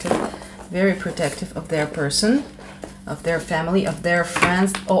protective. Very protective of their person, of their family, of their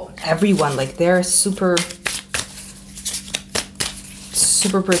friends. Oh, everyone. Like they're super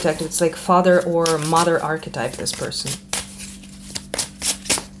protective. It's like father or mother archetype, this person.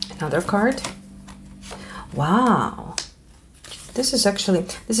 Another card. Wow. This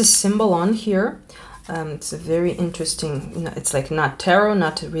is symbol on here. It's a very interesting, it's like not tarot,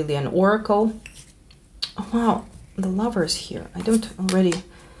 not really an oracle. Oh, wow, the Lovers here. I don't already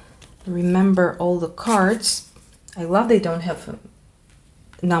remember all the cards. I love they don't have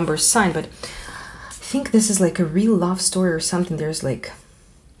numbers signed, but I think this is like a real love story or something. There's like,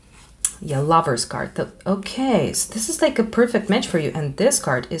 yeah, Lovers card. Okay, so this is like a perfect match for you. And this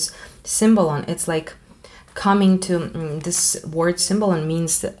card is symbol on, it's like coming to this word symbol and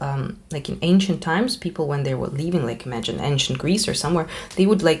means like in ancient times, people when they were leaving, like imagine ancient Greece or somewhere, they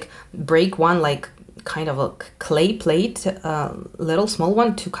would like break one like kind of a clay plate, little small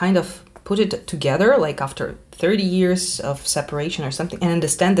one, to kind of put it together like after 30 years of separation or something, and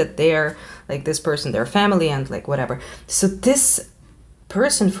understand that they're like this person, their family, and like whatever. So this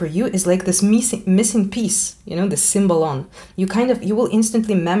person for you is like this missing piece, you know, the symbol on. You will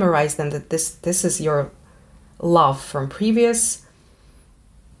instantly memorize them, that this is your love from previous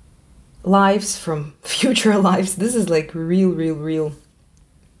lives, from future lives. This is like real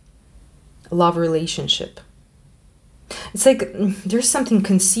love relationship. It's like there's something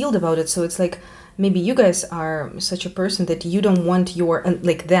concealed about it. So it's like maybe you guys are such a person that you don't want your,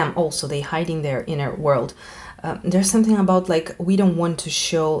 like them also, they hiding their inner world. There's something about like we don't want to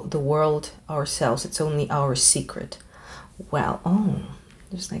show the world ourselves. It's only our secret. Well, oh,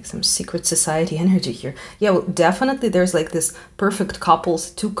 there's like some secret society energy here. Yeah, well, definitely there's like this perfect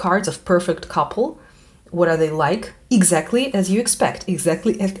couples, 2 cards of perfect couple. What are they like? Exactly as you expect,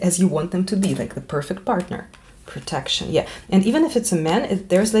 exactly as you want them to be, like the perfect partner. Protection, yeah. And even if it's a man,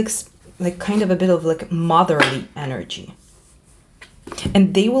 there's like kind of a bit of like motherly energy.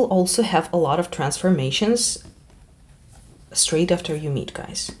 And they will also have a lot of transformations straight after you meet,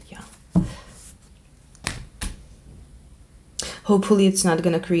 guys. Yeah. Hopefully it's not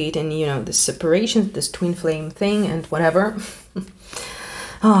going to create any, this separation, this twin flame thing and whatever.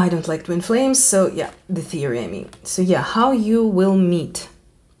 Oh, I don't like twin flames. So yeah, the theory, I mean. So yeah, how you will meet.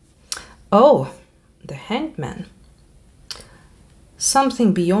 Oh, the Hanged Man.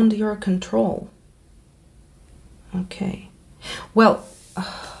 Something beyond your control. Okay. Well,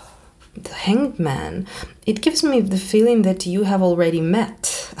 the Hanged Man, it gives me the feeling that you have already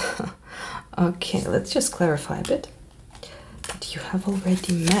met. Okay, let's just clarify a bit. That you have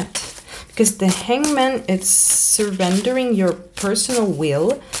already met. Because the Hangman, it's surrendering your personal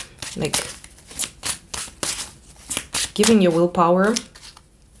will, like giving your willpower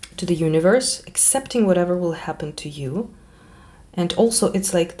to the universe, accepting whatever will happen to you. And also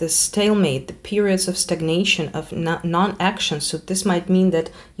it's like the stalemate, the periods of stagnation, of non-action. So this might mean that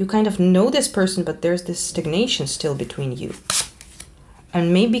you kind of know this person, but there's this stagnation still between you.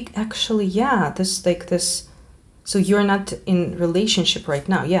 And maybe actually, yeah, this, so you're not in relationship right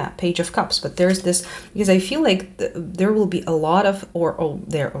now. Yeah, Page of Cups, but there's this, because I feel like there will be a lot of, or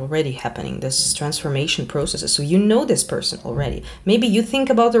they're already happening, this transformation processes. So you know this person already. Maybe you think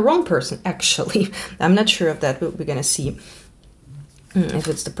about the wrong person, actually. I'm not sure of that, but we're going to see if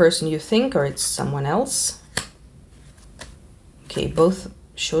it's the person you think or it's someone else. Okay, both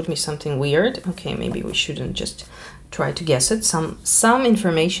showed me something weird. Okay, maybe we shouldn't just try to guess it. Some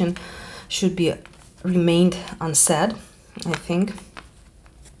information should be remained unsaid, I think.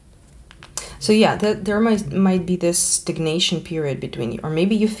 So yeah, there might be this stagnation period between you, or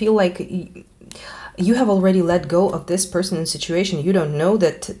maybe you feel like you have already let go of this person and situation. You don't know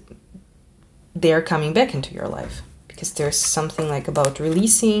that they're coming back into your life, because there's something like about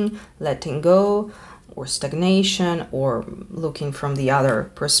releasing, letting go, or stagnation, or looking from the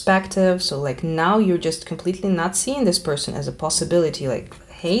other perspective. So like now you're just completely not seeing this person as a possibility, like,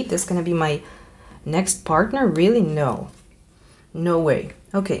 hey, this is gonna be my next partner? Really? No way.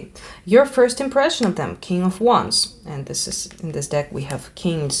 Okay, your first impression of them, King of Wands, and this is, in this deck we have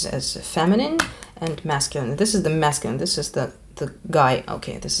kings as feminine and masculine. This is the masculine, this is the guy.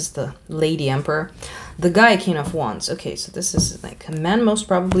 Okay, this is the lady emperor, the guy, King of Wands. Okay, so this is like a man most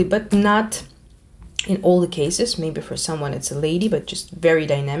probably, but not in all the cases. Maybe for someone it's a lady, but just very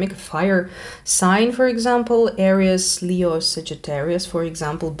dynamic. Fire sign, for example, Aries, Leo, Sagittarius, for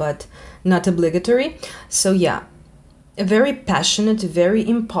example, but not obligatory. So yeah, very passionate, very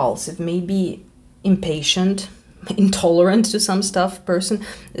impulsive, maybe impatient, intolerant to some stuff person,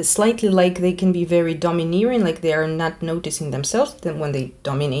 slightly like they can be very domineering, like they are not noticing themselves then when they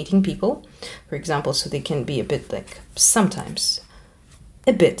dominating people, for example. So they can be a bit like sometimes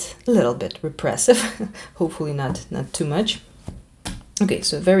a little bit repressive. Hopefully not too much. Okay,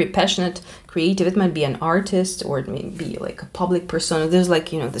 so very passionate, creative. It might be an artist, or it may be like a public persona. There's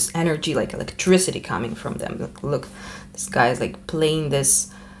like, you know, this energy, like electricity coming from them. Look, this guy is like playing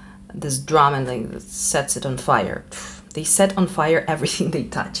this drum and like sets it on fire. They set on fire everything they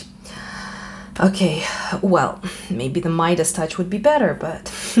touch. Okay, well, maybe the Midas touch would be better, but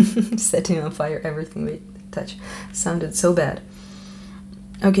setting on fire everything they touch sounded so bad.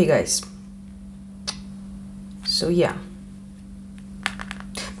 Okay, guys. So yeah.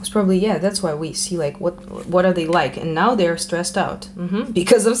 Most probably, yeah, that's why we see like what are they like, and now they're stressed out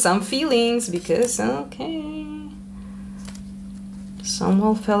because of some feelings, because okay,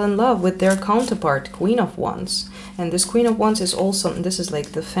 someone fell in love with their counterpart, Queen of Wands. And this Queen of Wands is also, this is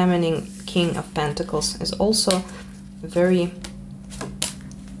like the feminine King of Pentacles, is also very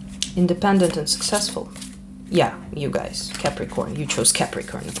independent and successful. Yeah, you guys, Capricorn, you chose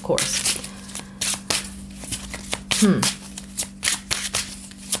Capricorn, of course.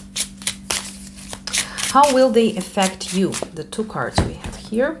 How will they affect you? The two cards we have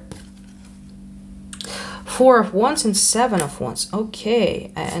here. Four of Wands and Seven of Wands.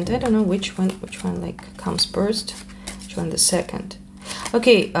 Okay, and I don't know which one like comes first, which one the second.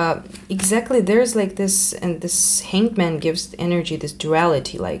 Okay, exactly. There's like this, and this Hangman gives energy, this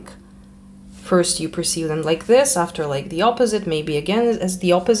duality. Like first you perceive them like this, after like the opposite, maybe again as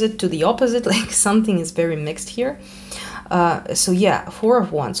the opposite to the opposite. Like something is very mixed here. So yeah, Four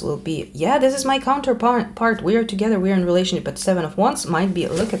of Wands will be, yeah, this is my counterpart. We are together, we are in relationship. But Seven of Wands might be,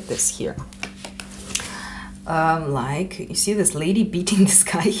 look at this here. Like, you see this lady beating this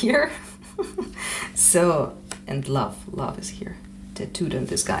guy here? So, and love is here, tattooed on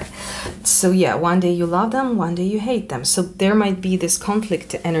this guy. So yeah, one day you love them, one day you hate them. So there might be this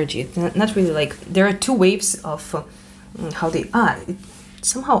conflict energy. Not really like, there are two waves of how they,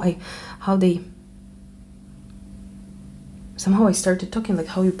 somehow I started talking like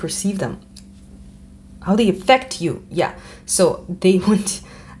how you perceive them, how they affect you. Yeah, so they want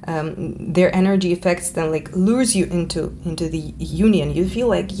their energy affects them, like lures you into the union. You feel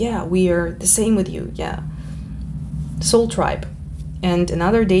like, yeah, we are the same with you. Yeah, soul tribe. And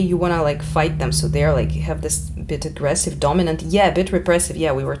another day you want to like fight them, so they're like have this bit aggressive, dominant, yeah, a bit repressive.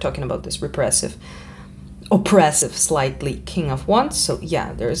 Yeah, we were talking about this repressive, oppressive slightly King of Wands. So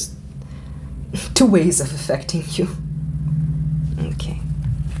yeah, there's two ways of affecting you. Okay.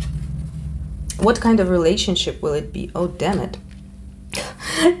 What kind of relationship will it be? Oh, damn it.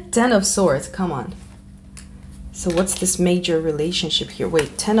 10 of Swords, come on. So what's this major relationship here?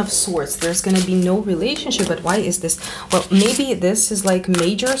 Wait, 10 of Swords. There's going to be no relationship, but why is this? Well, maybe this is like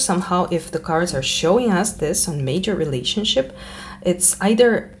major somehow. If the cards are showing us this on major relationship, it's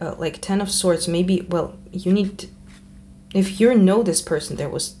either like 10 of Swords, maybe, well, you need, if you know this person, there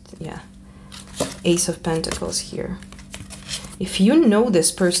was, yeah, Ace of Pentacles here. If you know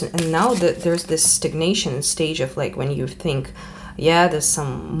this person, and now that there's this stagnation stage of like when you think, yeah, there's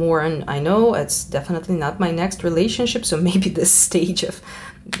some more, and I know it's definitely not my next relationship, so maybe this stage of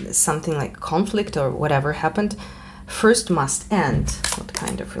something like conflict or whatever happened first must end. What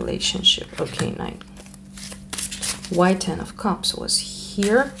kind of relationship? Okay, 9. Why 10 of Cups was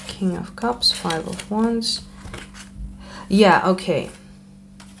here? King of Cups, 5 of Wands. Yeah, okay.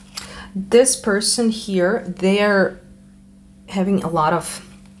 This person here, they're having a lot of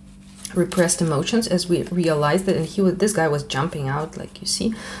repressed emotions, as we realized that, and this guy was jumping out, like you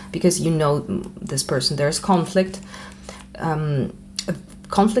see, because you know this person, there's conflict energy,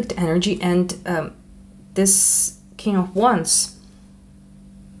 and this King of Wands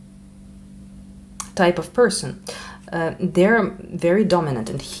type of person, they're very dominant.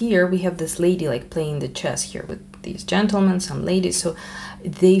 And here we have this lady like playing the chess here with these gentlemen, some ladies, so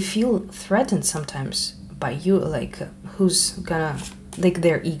they feel threatened sometimes by you, like who's gonna, like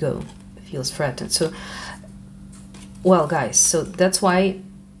their ego feels threatened. So, well, guys, so that's why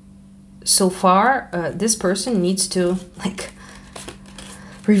so far this person needs to like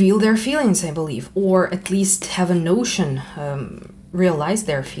reveal their feelings, I believe, or at least have a notion, realize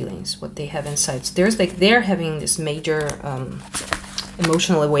their feelings, what they have inside. So there's like, they're having this major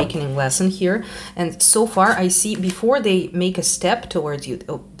emotional awakening lesson here, and so far I see before they make a step towards you,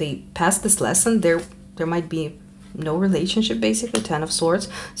 they pass this lesson, there might be no relationship, basically, 10 of Swords.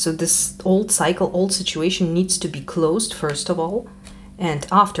 So this old cycle, old situation needs to be closed first of all, and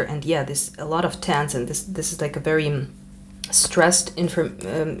after, and yeah, this a lot of 10s, and this is like a very stressed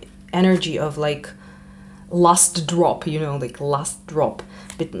energy of like last drop, you know, like last drop.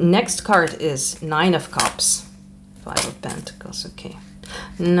 But next card is Nine of Cups, Five of Pentacles. Okay,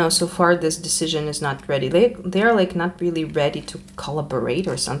 no, so far this decision is not ready. They're like not really ready to collaborate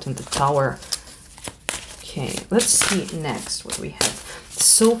or something. The Tower. Okay, let's see next what we have.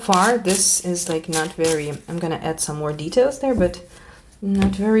 So far this is like not very, I'm gonna add some more details there, but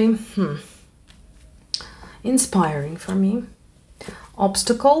not very inspiring for me.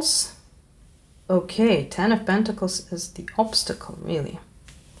 Obstacles. Okay, Ten of Pentacles is the obstacle, really.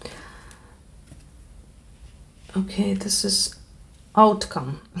 Okay, this is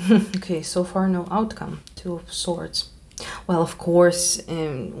outcome. Okay, so far no outcome. Two of Swords. Well, of course,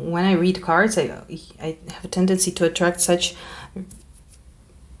 when I read cards, I have a tendency to attract such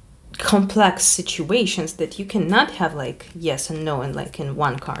complex situations that you cannot have like yes and no and like in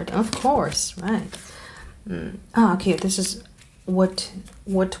one card. Of course, right. Okay, this is what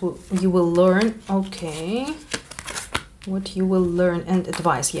you will learn. Okay, what you will learn and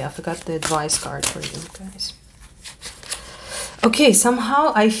advice. Yeah, I forgot the advice card for you guys. Okay,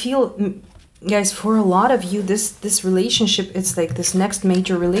 somehow I feel, guys, for a lot of you, this relationship, it's like this next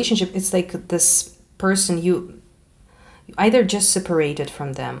major relationship. It's like this person you either just separated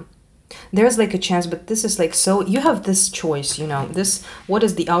from them. There's like a chance, but this is like, so you have this choice, you know, this, what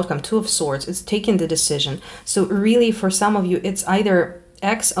is the outcome? Two of Swords, it's taking the decision. So really for some of you, it's either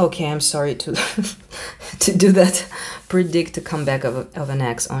ex, okay, I'm sorry to to do that, predict a comeback of an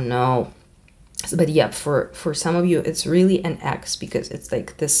ex, oh no. But yeah, for some of you, it's really an ex, because it's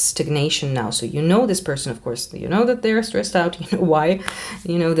like this stagnation now. So you know this person, of course, you know that they're stressed out, you know why,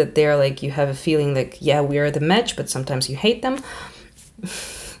 you know that they're like, you have a feeling like, yeah, we are the match, but sometimes you hate them.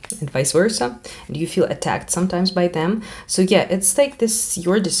 And vice versa, and you feel attacked sometimes by them. So yeah, it's like this,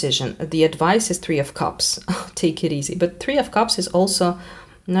 your decision. The advice is Three of Cups. Take it easy. But Three of Cups is also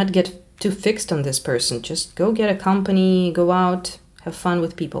not get too fixed on this person. Just go get a company, go out, have fun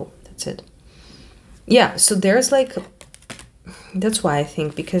with people. That's it. Yeah, so there's like, that's why I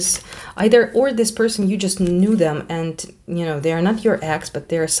think, because either or this person, you just knew them and you know they are not your ex, but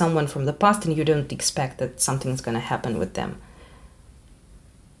they're someone from the past and you don't expect that something's gonna happen with them.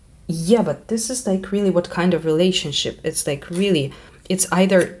 Yeah, but this is like really what kind of relationship? It's like really, it's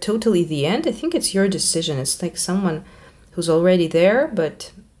either totally the end. I think it's your decision. It's like someone who's already there,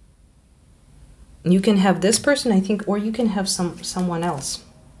 but you can have this person, I think, or you can have someone else.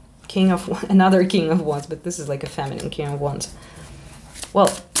 Another King of Wands, but this is like a feminine King of Wands.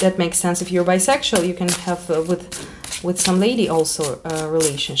 Well, that makes sense. If you're bisexual, you can have with some lady also a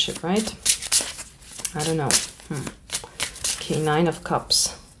relationship, right? I don't know. Okay, Nine of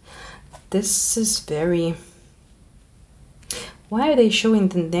Cups. This is very... Why are they showing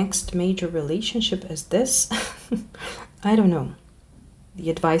the next major relationship as this? I don't know. The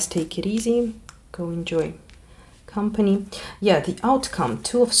advice, take it easy. Go enjoy company. Yeah, the outcome,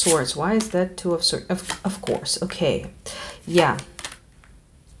 Two of Swords. Why is that Two of Swords? Of course. Okay. Yeah.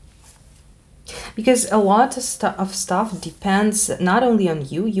 Because a lot of stuff depends not only on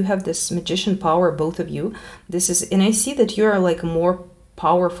you. You have this magician power, both of you. This is... And I see that you're like more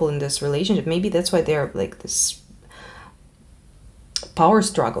powerful in this relationship. Maybe that's why they're like this power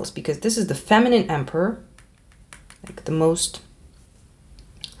struggles, because this is the feminine emperor, like the most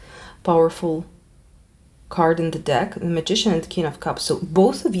powerful card in the deck, the magician and the King of Cups. So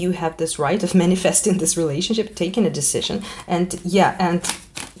both of you have this right of manifesting this relationship, taking a decision. And yeah, and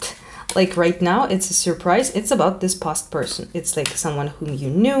like right now it's a surprise. It's about this past person. It's like someone whom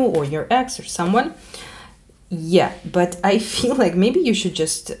you knew, or your ex, or someone. Yeah, but I feel like maybe you should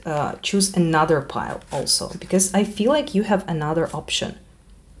just choose another pile also, because I feel like you have another option.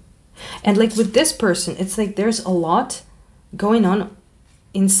 And like with this person, it's like there's a lot going on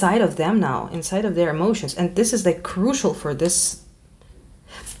inside of them now, inside of their emotions. And this is like crucial for this.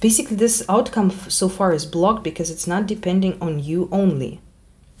 Basically, this outcome so far is blocked because it's not depending on you only.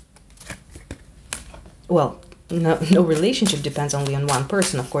 Well, no relationship depends only on one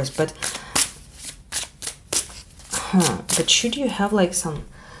person, of course, but... But should you have like some...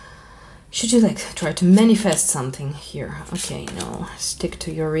 Should you like try to manifest something here? Okay, no. Stick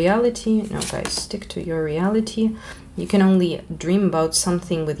to your reality. No, guys, stick to your reality. You can only dream about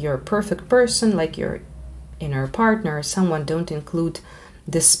something with your perfect person, like your inner partner or someone. Don't include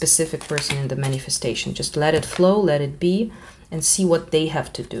this specific person in the manifestation. Just let it flow, let it be, and see what they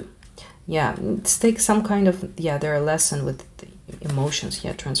have to do. Yeah, it's like some kind of... Yeah, they're a lesson with the emotions.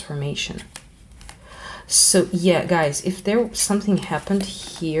 Yeah, transformation. So yeah, guys, if there something happened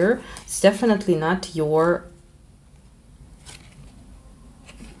here, it's definitely not your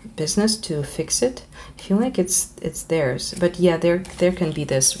business to fix it. I feel like it's theirs. But yeah, there can be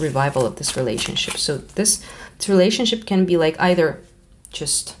this revival of this relationship. So this relationship can be like either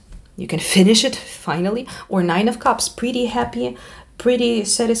just you can finish it finally, or Nine of Cups, pretty happy, pretty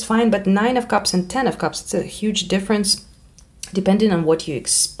satisfying. But Nine of Cups and Ten of Cups, it's a huge difference depending on what you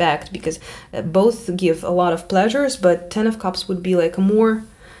expect, because both give a lot of pleasures, but Ten of Cups would be like a more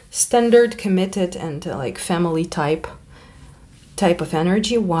standard, committed, and like family type of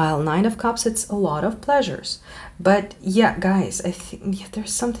energy, while Nine of Cups, it's a lot of pleasures. But yeah, guys, I think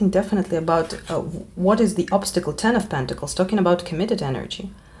there's something definitely about what is the obstacle. Ten of Pentacles, talking about committed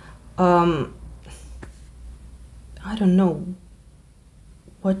energy. I don't know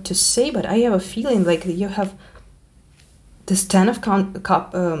what to say, but I have a feeling like you have this Ten of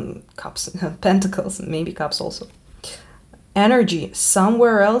Cups, Pentacles, maybe Cups also, energy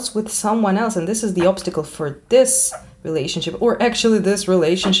somewhere else with someone else, and this is the obstacle for this relationship, or actually this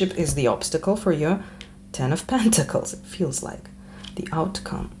relationship is the obstacle for your Ten of Pentacles. It feels like the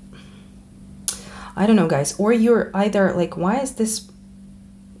outcome. I don't know, guys, or you're either like, why is this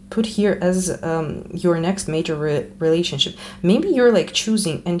put here as your next major relationship? Maybe you're like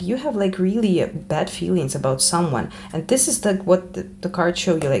choosing and you have like really bad feelings about someone, and this is like what the cards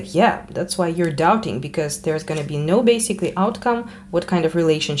show you, like, yeah, that's why you're doubting, because there's going to be no basically outcome. What kind of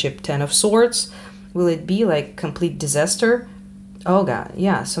relationship? Ten of Swords. Will it be like complete disaster? Oh god,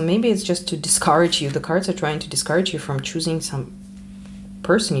 yeah. So maybe it's just to discourage you. The cards are trying to discourage you from choosing some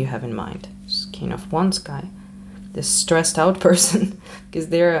person you have in mind. It's King of Wands guy, this stressed out person, because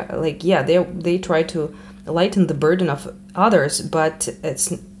they're like, yeah, they try to lighten the burden of others, but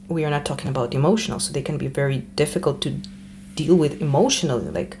we are not talking about emotional, so they can be very difficult to deal with emotionally.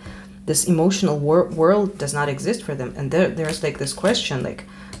 Like this emotional world does not exist for them, and there's like this question, like,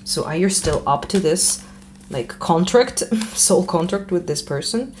 so are you still up to this like contract, soul contract with this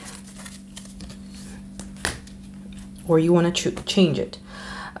person, or you want to change it?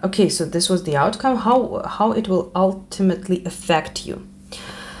 Okay, so this was the outcome. How it will ultimately affect you.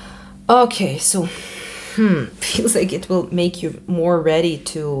 Okay, so feels like it will make you more ready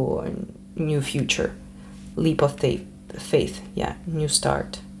to a new future, leap of faith. Yeah, new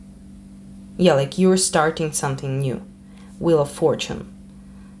start. Yeah, like you're starting something new. Wheel of Fortune,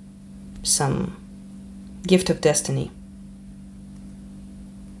 some gift of destiny,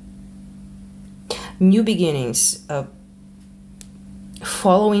 new beginnings,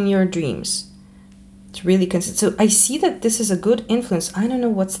 following your dreams. It's really so I see that this is a good influence. I don't know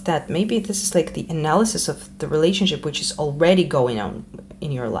what's that. Maybe this is like the analysis of the relationship which is already going on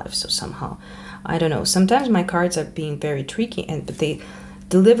in your life. So somehow, I don't know. Sometimes my cards are being very tricky, but they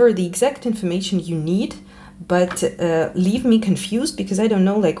deliver the exact information you need, but leave me confused, because I don't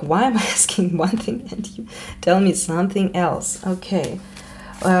know, like, why am I asking one thing and you tell me something else? Okay.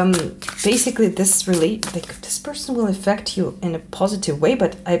 Basically this this person will affect you in a positive way,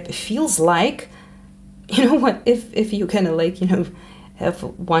 but it feels like, you know what, if you kind of like, you know, have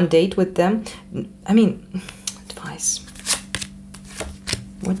one date with them, I mean, advice,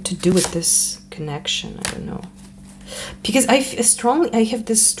 what to do with this connection, I don't know, because I have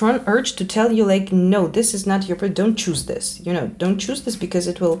this strong urge to tell you, like, no, this is not your person, don't choose this, you know, don't choose this, because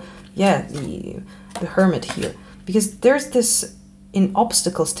it will, yeah, the Hermit here, because there's this in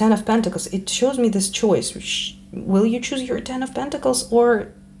obstacles, Ten of Pentacles, it shows me this choice. Will you choose your Ten of Pentacles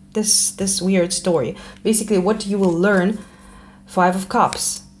or this weird story? Basically, what you will learn, Five of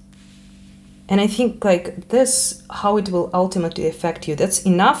Cups. And I think like this, how it will ultimately affect you. That's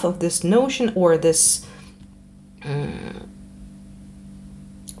enough of this notion, or this,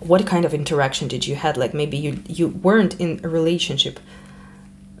 what kind of interaction did you had? Like maybe you weren't in a relationship,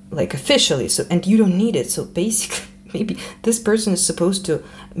 like officially, so, and you don't need it. So basically, maybe this person is supposed to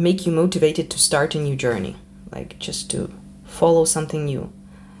make you motivated to start a new journey, like just to follow something new.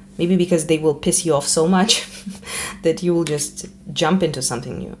 Maybe because they will piss you off so much that you will just jump into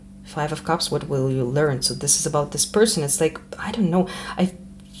something new. Five of Cups, what will you learn? So this is about this person. It's like, I don't know. I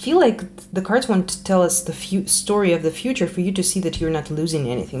feel like the cards want to tell us the story of the future for you to see that you're not losing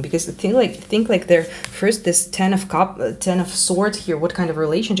anything. Because think like they're first this Ten of Swords here. What kind of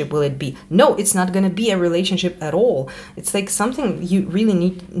relationship will it be? No, it's not going to be a relationship at all. It's like something you really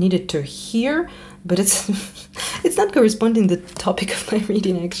needed to hear, but it's it's not corresponding to the topic of my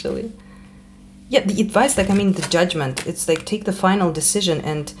reading actually. Yeah, the advice, like, I mean, the judgment. It's like take the final decision,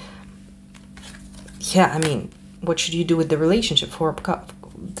 and yeah, I mean, what should you do with the relationship? Four of Cups.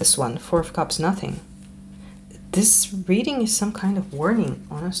 This one, Four of Cups, nothing. This reading is some kind of warning,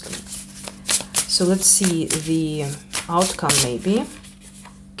 honestly. So let's see the outcome, maybe.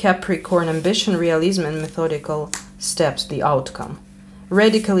 Capricorn, ambition, realism, and methodical steps, the outcome.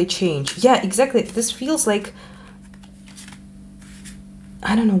 radically change. Yeah, exactly. This feels like,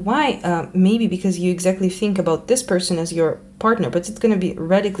 I don't know why, maybe because you exactly think about this person as your partner, but it's going to be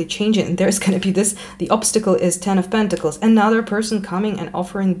radically changing. And there's going to be this, the obstacle is 10 of Pentacles, another person coming and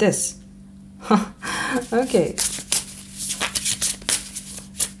offering this. Okay.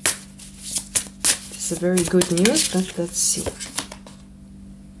 This is very good news, but let's see.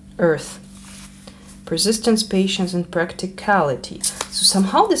 Earth. Persistence, patience, and practicality. So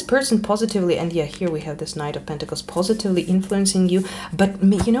somehow this person positively, and yeah, here we have this Knight of Pentacles, positively influencing you. But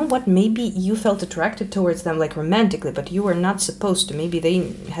you know what? Maybe you felt attracted towards them like romantically, but you were not supposed to. Maybe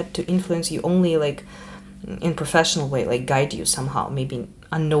they had to influence you only like in professional way, like guide you somehow, maybe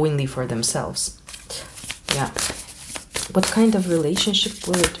unknowingly for themselves. Yeah. What kind of relationship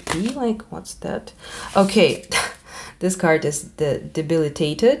will it be? Like, what's that? Okay. This card is the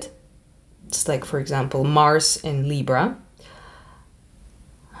debilitated. It's like, for example, Mars in Libra.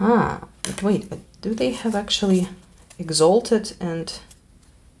 But wait, but do they have actually exalted and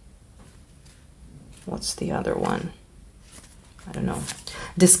what's the other one? I don't know.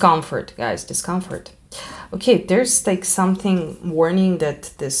 Discomfort, guys, discomfort. Okay, there's like something warning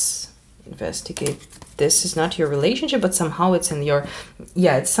that this investigate. This is not your relationship, but somehow it's in your,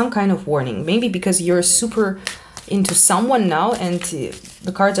 yeah, it's some kind of warning. Maybe because you're super into someone now and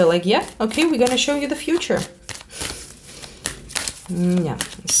the cards are like, yeah, okay, we're gonna show you the future. Yeah,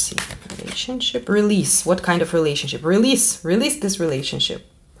 let's see. Relationship, release. What kind of relationship? Release this relationship.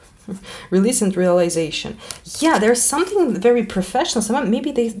 Release and realization. Yeah, there's something very professional.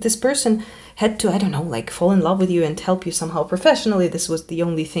 Maybe this person had to, I don't know, like fall in love with you and help you somehow professionally. This was the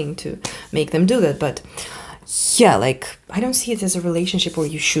only thing to make them do that. But yeah, like I don't see it as a relationship where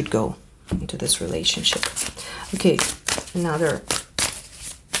you should go into this relationship. Okay, another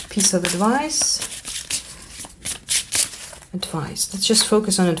piece of advice. Advice. Let's just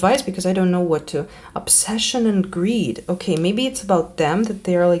focus on advice because I don't know what to. Obsession and greed. Okay, maybe it's about them that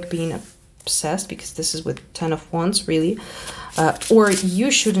they're like being obsessed because this is with 10 of Wands, really. Or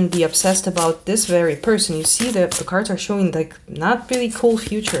you shouldn't be obsessed about this very person. You see that the cards are showing like not really cool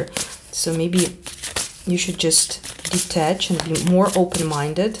future. So maybe you should just detach and be more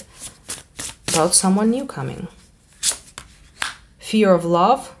open-minded about someone new coming. Fear of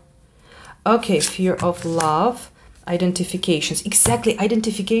love. Okay, fear of love. Identifications. Exactly,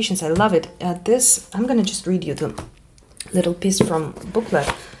 identifications. I love it. This, I'm gonna just read you the little piece from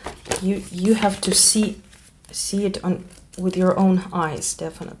booklet. You have to see it on with your own eyes,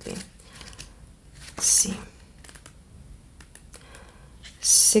 definitely. Let's see.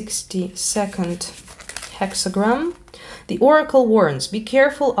 62nd hexagram. The oracle warns, be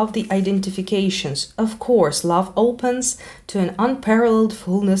careful of the identifications. Of course, love opens to an unparalleled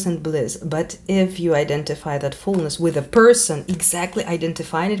fullness and bliss. But if you identify that fullness with a person, exactly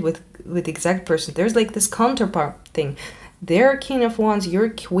identifying it with exact person, there's like this counterpart thing. They're King of Wands, you're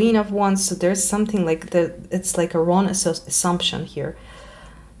Queen of Wands. So there's something like that. It's like a wrong assumption here.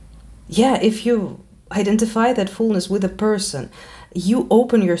 Yeah, if you identify that fullness with a person, you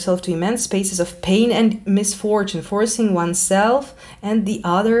open yourself to immense spaces of pain and misfortune, forcing oneself and the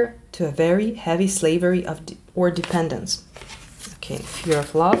other to a very heavy slavery of or dependence. Okay, fear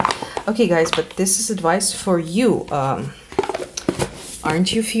of love. Okay, guys, but this is advice for you.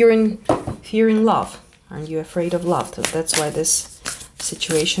 Aren't you fearing love? Aren't you afraid of love? So that's why this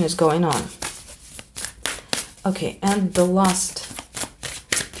situation is going on. Okay, and the last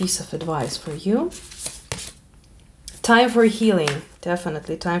piece of advice for you. Time for healing.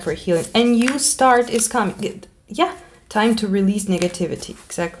 Definitely time for healing. A new start is coming. Yeah, time to release negativity.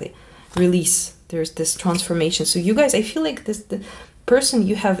 Exactly. Release. There's this transformation. So you guys, I feel like the person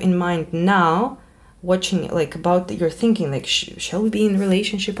you have in mind now, watching like about you're thinking like, shall we be in a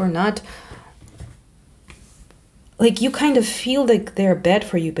relationship or not? Like you kind of feel like they're bad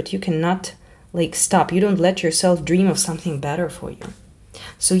for you, but you cannot like stop. You don't let yourself dream of something better for you.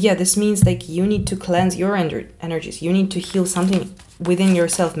 So yeah, this means like you need to cleanse your energies. You need to heal something within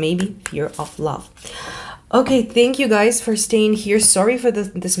yourself, maybe fear of love. Okay, thank you guys for staying here. Sorry for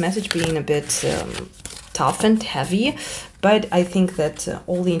this message being a bit tough and heavy, but I think that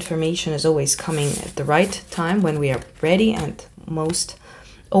all the information is always coming at the right time when we are ready and most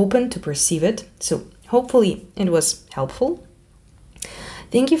open to perceive it. So hopefully it was helpful.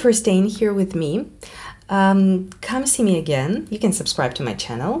 Thank you for staying here with me. Come see me again. You can subscribe to my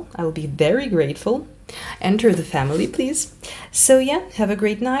channel. I will be very grateful. Enter the family, please. So yeah, have a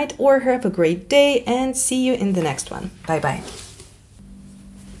great night or have a great day and see you in the next one. Bye-bye.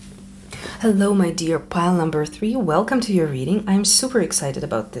 Hello, my dear pile number 3. Welcome to your reading. I'm super excited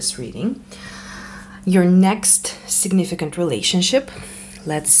about this reading. Your next significant relationship.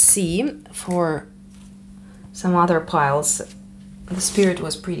 Let's see for some other piles. The spirit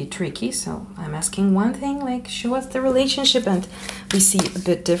was pretty tricky, so I'm asking one thing, like show us the relationship, and we see a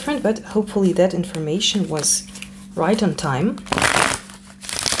bit different, but hopefully that information was right on time.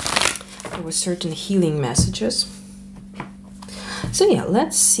 There were certain healing messages. So yeah,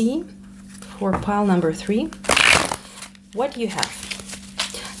 let's see for pile number 3 what you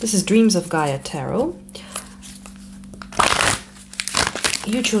have. This is Dreams of Gaia Tarot.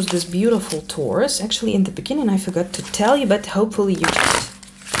 You chose this beautiful Taurus. Actually, in the beginning I forgot to tell you, but hopefully you just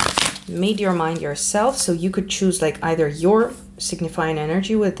made your mind yourself, so you could choose like either your signifying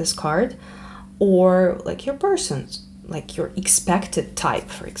energy with this card, or like your person's, like your expected type.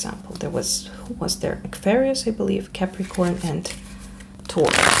 For example, there was, who was there? Aquarius, I believe, Capricorn, and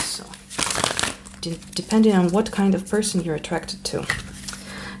Taurus. So depending on what kind of person you're attracted to.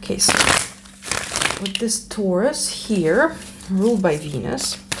 Okay, so with this Taurus here, ruled by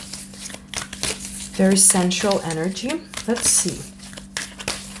Venus, very sensual energy. Let's see.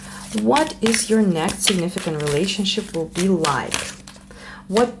 What is your next significant relationship will be like?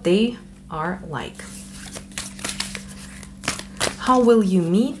 What they are like? How will you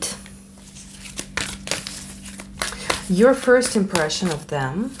meet? Your first impression of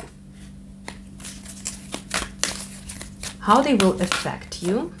them. How they will affect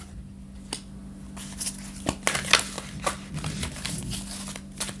you.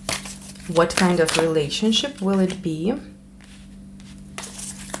 What kind of relationship will it be?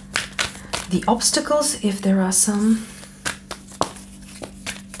 The obstacles, if there are some.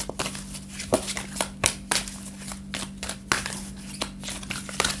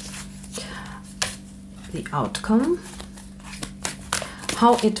 The outcome.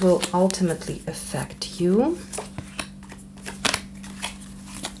 How it will ultimately affect you.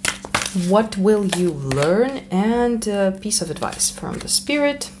 What will you learn? And a piece of advice from the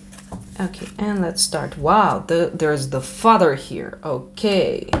spirit. Okay, and let's start. Wow, there's the father here.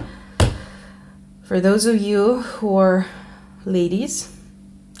 Okay. For those of you who are ladies,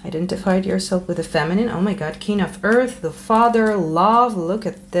 identified yourself with the feminine. Oh my God, King of Earth, the father, love. Look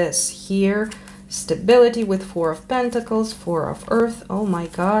at this here. Stability with 4 of Pentacles, 4 of Earth. Oh my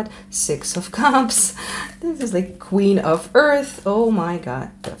God, 6 of Cups. This is like Queen of Earth. Oh my God,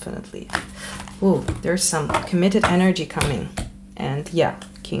 definitely. Ooh, there's some committed energy coming. And yeah,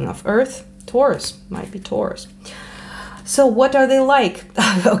 King of Earth, Taurus, might be Taurus. So what are they like?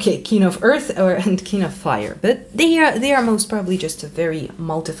 Okay, King of Earth and King of Fire, but they are most probably just a very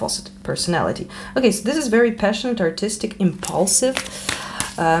multifaceted personality. Okay, so this is very passionate, artistic, impulsive,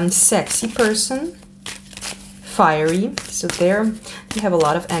 sexy person, fiery. So there you have a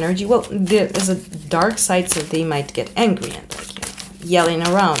lot of energy. Well, there's a dark side, so they might get angry and like, you know, yelling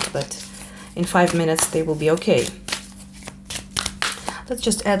around, but in 5 minutes they will be okay. Let's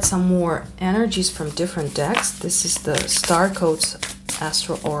just add some more energies from different decks. This is the Star Codes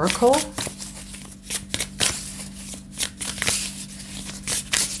Astro Oracle.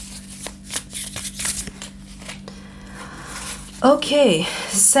 Okay,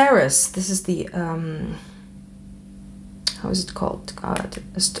 Ceres. This is the, how is it called? God,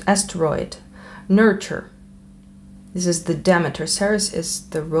 asteroid. Nurture. This is the Demeter. Ceres is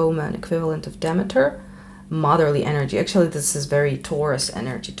the Roman equivalent of Demeter. Motherly energy. Actually, this is very Taurus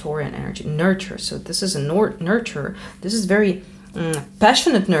energy, Taurian energy. Nurture. So this is a nurture. This is very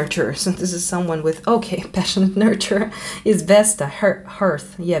passionate nurture. So this is someone with, okay, passionate nurture is Vesta,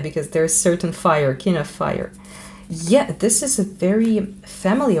 hearth. Yeah, because there's certain fire, King of Fire. Yeah, this is a very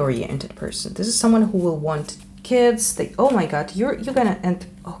family-oriented person. This is someone who will want kids. They, oh my God, you're gonna end.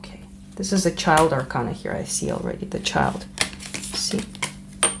 Okay, this is a child arcana here. I see already the child. See,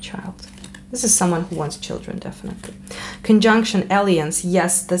 child. This is someone who wants children, definitely. Conjunction, alliance.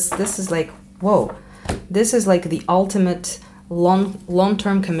 Yes, this is like, whoa. This is like the ultimate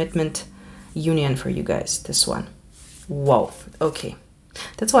long-term commitment union for you guys, this one. Whoa, okay.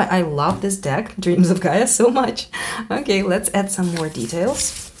 That's why I love this deck, Dreams of Gaia, so much. Okay, let's add some more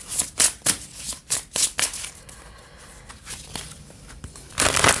details.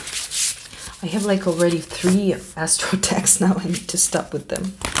 I have like already 3 astro decks now. I need to stop with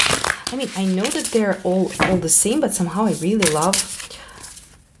them. I mean, I know that they're all the same, but somehow I really love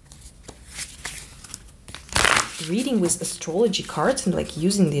reading with astrology cards and like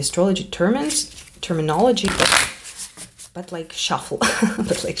using the astrology terminology, but like shuffle,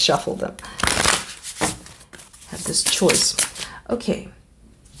 but like shuffle them. Have this choice. Okay.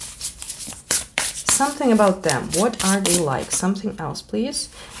 Something about them. What are they like? Something else, please.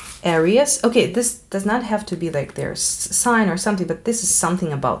 Aries. Okay, this does not have to be like their sign or something, but this is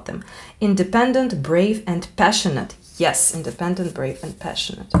something about them. Independent, brave, and passionate. Yes, independent, brave, and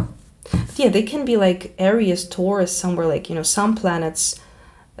passionate. But yeah, they can be like Aries, Taurus, somewhere like, you know, some planets.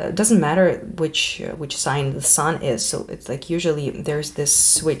 Doesn't matter which sign the sun is. So it's like usually there's this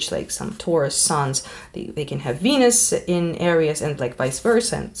switch, like some Taurus suns. They can have Venus in Aries and like vice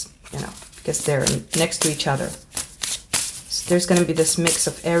versa, and, you know, because they're next to each other. So there's going to be this mix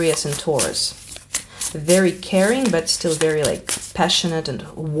of Aries and Taurus. Very caring, but still very like passionate and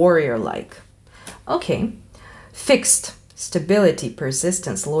warrior-like. Okay. Fixed. Stability,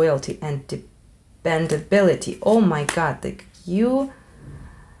 persistence, loyalty, and dependability. Oh my God. Like you...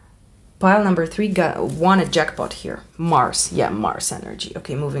 Pile number 3 won a jackpot here. Mars. Yeah, Mars energy.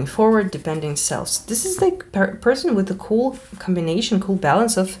 Okay, moving forward, depending selves. This is like person with a cool combination, cool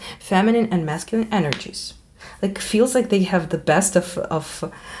balance of feminine and masculine energies. Like feels like they have the best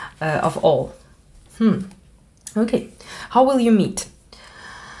of all. Okay, how will you meet?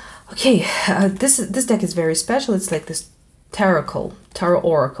 Okay, this deck is very special. It's like this tarot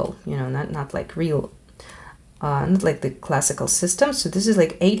oracle. You know, not like real. Not like the classical system. So this is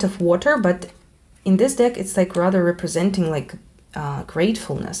like 8 of water, but in this deck it's like rather representing like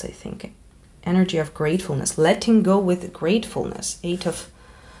gratefulness, I think. Energy of gratefulness, letting go with gratefulness. 8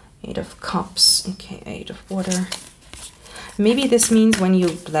 of cups. Okay, 8 of water. Maybe this means when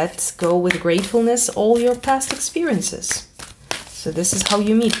you let go with gratefulness all your past experiences. So this is how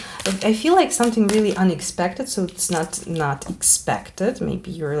you meet. I feel like something really unexpected, so it's not expected. Maybe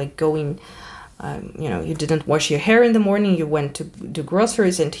you're like going... you know, you didn't wash your hair in the morning, you went to do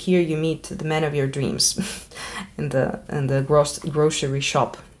groceries, and here you meet the man of your dreams in the grocery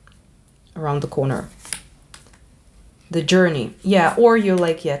shop around the corner. The journey, yeah, or you're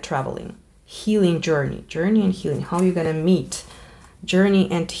like, yeah, traveling. Healing journey and healing. How are you gonna meet? Journey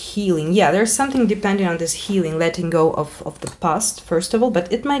and healing. Yeah, there's something depending on this healing, letting go of the past, first of all,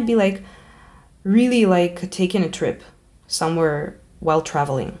 but it might be like really like taking a trip somewhere while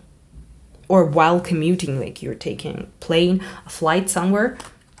traveling. Or while commuting, like you're taking a plane, a flight somewhere.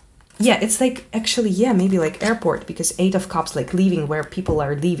 Yeah, it's like actually, yeah, maybe like airport, because 8 of cups, like leaving where people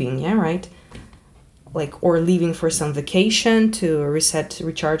are leaving, yeah, right? Like, or leaving for some vacation to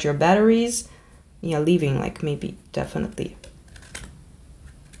recharge your batteries. Yeah, leaving, like maybe, definitely.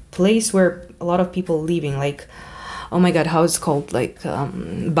 Place where a lot of people leaving, like, oh my God, how it's called? Like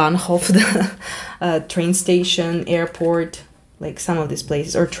Bahnhof, the train station, airport. Like some of these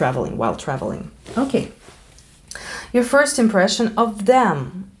places, or traveling, while traveling. Okay. Your first impression of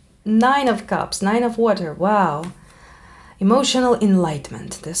them. 9 of cups, 9 of water. Wow. Emotional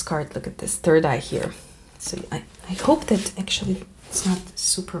enlightenment. This card, look at this third eye here. So I hope that actually it's not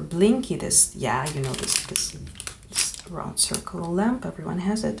super blinky. This, yeah, you know, this round circle lamp. Everyone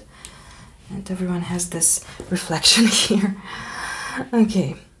has it. And everyone has this reflection here.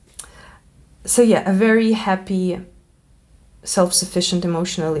 Okay. So yeah, a very happy... self-sufficient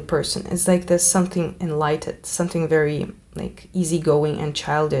emotionally person. It's like there's something enlightened, something very like easygoing and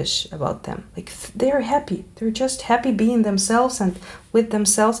childish about them. Like they're happy. They're just happy being themselves and with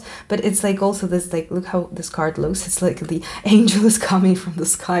themselves. But it's like also this, like, look how this card looks. It's like the angel is coming from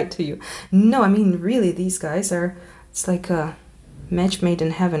the sky to you. No, I mean, really, these guys are, it's like a match made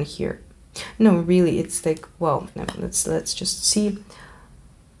in heaven here. No, really, it's like, well, let's just see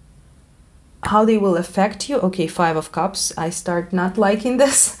how they will affect you. Okay, 5 of cups. I start not liking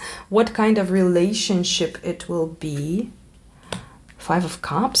this. What kind of relationship it will be? 5 of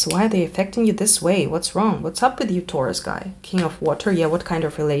cups. Why are they affecting you this way? What's wrong? What's up with you, Taurus guy? King of water. Yeah, what kind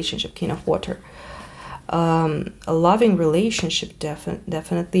of relationship? King of water. A loving relationship,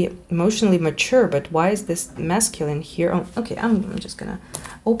 definitely. Emotionally mature, but why is this masculine here? Oh, okay, I'm just gonna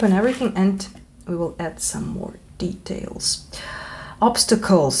open everything and we will add some more details.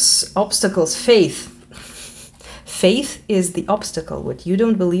 Obstacles, faith. Faith is the obstacle. What you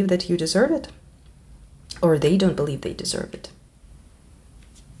don't believe that you deserve it, or they don't believe they deserve it.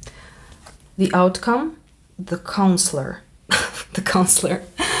 The outcome, the counselor. The counselor.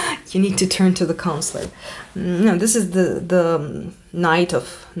 You need to turn to the counselor. No, this is the Knight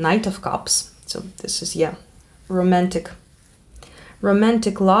of Cups. So this is, yeah, romantic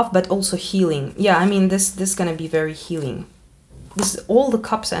love, but also healing. Yeah, I mean, this is gonna be very healing. This is all the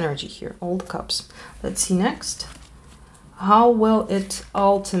cups energy here, all the cups. Let's see next. How will it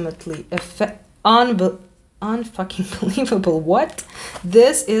ultimately affect? Unfucking believable. What?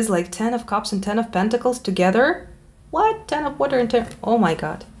 This is like 10 of cups and 10 of pentacles together. What? 10 of water and 10. Oh my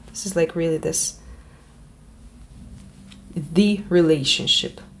God. This is like really this. The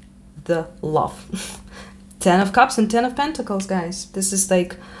relationship. The love. Ten of Cups and Ten of Pentacles, guys. This is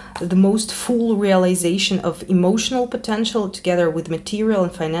like the most full realization of emotional potential together with material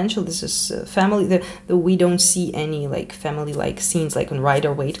and financial. This is family. We don't see any like family-like scenes like in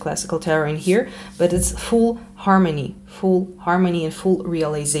Rider-Waite Classical Tarot in here, but it's full harmony and full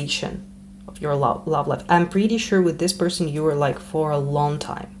realization of your love life. I'm pretty sure with this person you were like for a long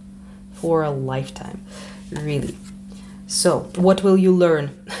time, for a lifetime, really. So what will you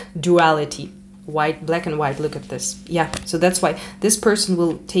learn? Duality. White, black and white. Look at this. Yeah, so that's why this person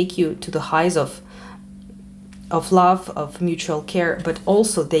will take you to the highs of love, of mutual care, but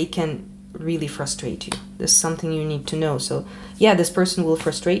also they can really frustrate you. This is something you need to know. So yeah, this person will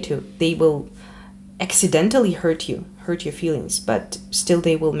frustrate you. They will accidentally hurt your feelings, but still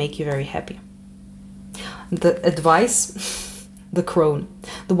they will make you very happy. The advice, the crone,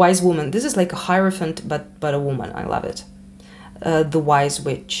 the wise woman. This is like a hierophant, but a woman. I love it. The wise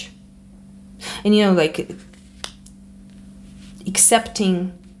witch. And you know, like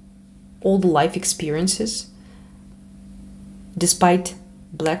accepting all the life experiences despite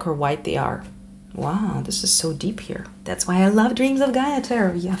black or white they are. Wow, this is so deep here. That's why I love Dreams of Gaia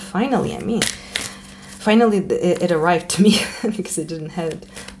Tarot. Yeah, finally, finally it arrived to me because I didn't have it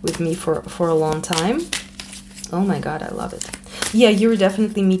with me for a long time. Oh my god, I love it. Yeah, you're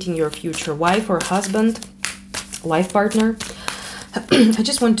definitely meeting your future wife or husband, life partner. I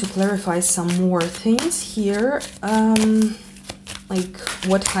just want to clarify some more things here. Like,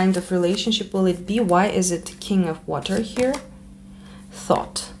 what kind of relationship will it be? Why is it King of Water here?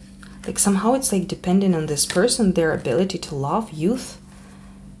 Thought. Like, somehow it's like depending on this person, their ability to love, youth.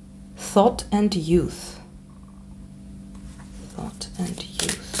 Thought and youth. Thought and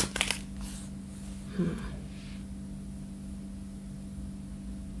youth.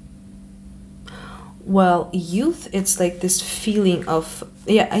 Well, youth, it's like this feeling of,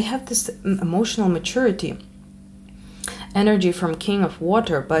 yeah, I have this emotional maturity energy from King of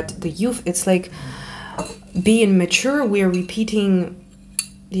Water, but the youth, it's like being mature, we're repeating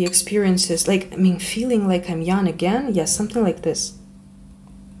the experiences, like, I mean, feeling like I'm young again. Yeah, something like this.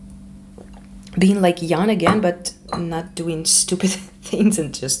 Being like young again, but not doing stupid things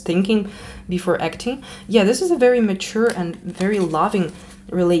and just thinking before acting. Yeah, this is a very mature and very loving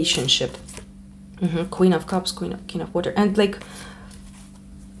relationship. Queen of Cups, King of Water. And like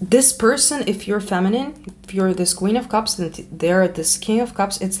this person, if you're feminine, if you're this Queen of Cups and they're this King of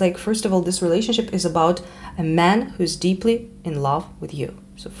Cups, it's like, first of all, this relationship is about a man who's deeply in love with you.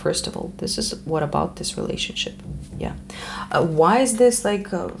 So first of all, this is what about this relationship. Yeah. Why is this like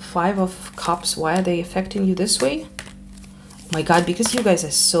Five of Cups? Why are they affecting you this way? Oh my god, because you guys are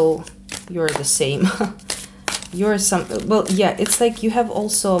so, you're the same. You're some, well, yeah, it's like you have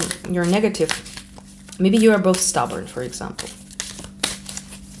also your negative. Maybe you are both stubborn, for example.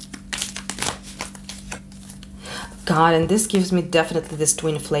 God, and this gives me definitely this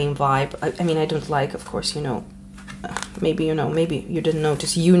twin flame vibe. I mean, I don't like, of course, you know, maybe you didn't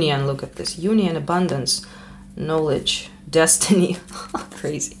notice union. Look at this. Union, abundance, knowledge, destiny.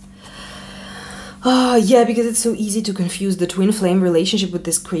 Crazy. Oh, yeah, because it's so easy to confuse the twin flame relationship with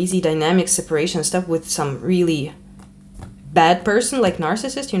this crazy dynamic separation stuff with some really bad person, like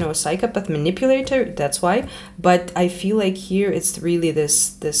narcissist, you know, a psychopath, manipulator, that's why. But I feel like here it's really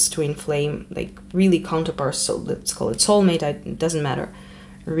this twin flame, like really counterpart, so let's call it soulmate, it doesn't matter,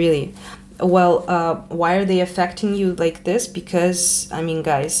 really. Well, why are they affecting you like this? Because, I mean,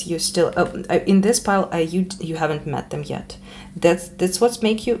 guys, you still, in this pile, you haven't met them yet. That's what's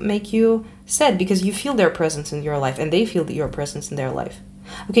make you sad, because you feel their presence in your life and they feel your presence in their life.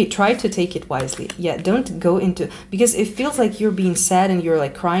 Okay, try to take it wisely. Yeah, don't go into, because it feels like you're being sad and you're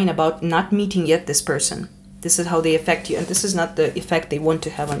like crying about not meeting yet this person. This is how they affect you, and this is not the effect they want to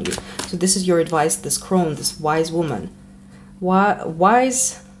have on you. So this is your advice, this crone, this wise woman.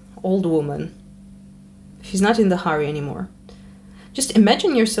 Wise old woman. She's not in the hurry anymore. Just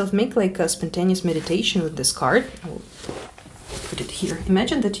imagine yourself, make like a spontaneous meditation with this card. I'll put it here.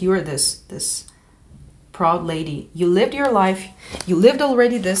 Imagine that you're this proud lady. You lived your life. You lived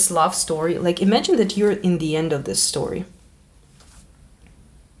already this love story. Like, imagine that you're in the end of this story.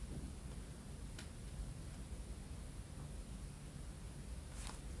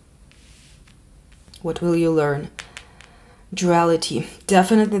 What will you learn? Duality.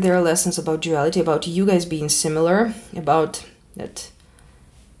 Definitely there are lessons about duality, about you guys being similar, about that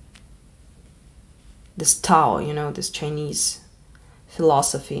this Tao, you know, this Chinese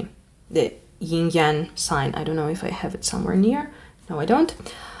philosophy, the yin-yang sign. I don't know if I have it somewhere near. No, I don't.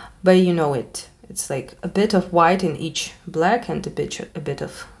 But you know it. It's like a bit of white in each black and a bit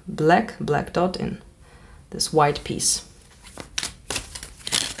of black dot in this white piece.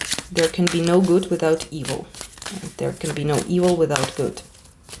 There can be no good without evil. There can be no evil without good.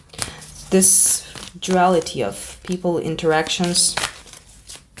 This duality of people interactions,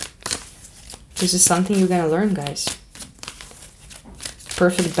 this is something you're gonna learn, guys.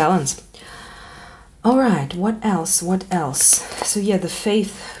 Perfect balance. All right, what else? What else? So yeah, the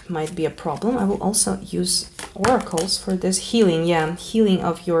faith might be a problem. I will also use oracles for this healing. Yeah, healing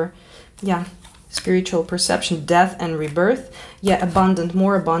of your, yeah, spiritual perception, death and rebirth. Yeah, abundant,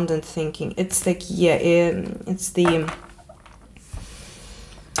 more abundant thinking. It's like, yeah, it's the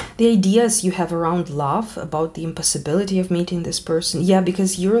ideas you have around love, about the impossibility of meeting this person. Yeah,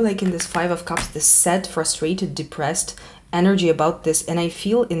 because you're like in this Five of Cups, this sad, frustrated, depressed energy about this. And I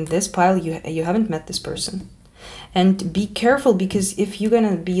feel in this pile, you haven't met this person. And be careful, because if you're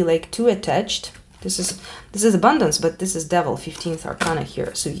gonna be like too attached, this is abundance, but this is devil, 15th arcana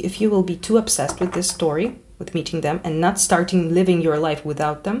here. So if you will be too obsessed with this story, with meeting them, and not starting living your life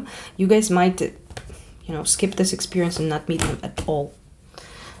without them, you guys might, you know, skip this experience and not meet them at all.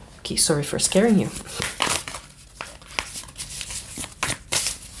 Okay, sorry for scaring you.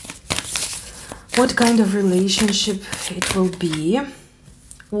 What kind of relationship it will be?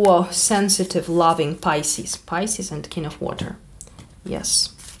 Whoa, sensitive, loving, Pisces. Pisces and King of Water.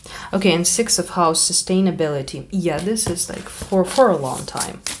 Yes. Okay, and Six of House, sustainability. Yeah, this is like for a long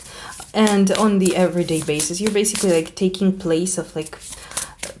time. And on the everyday basis, you're basically like taking place of like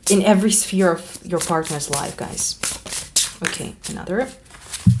in every sphere of your partner's life, guys. Okay, another.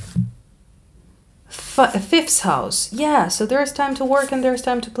 Fifth house. Yeah, so there's time to work and there's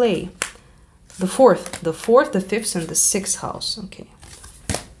time to play. The fourth, the fifth, and the sixth house. Okay.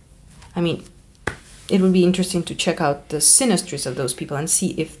 I mean, it would be interesting to check out the synastries of those people and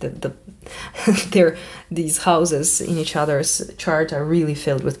see if these houses in each other's chart are really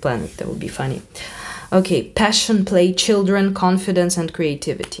filled with planets. That would be funny. Okay, passion, play, children, confidence, and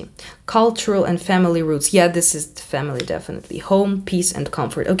creativity. Cultural and family roots. Yeah, this is family, definitely. Home, peace, and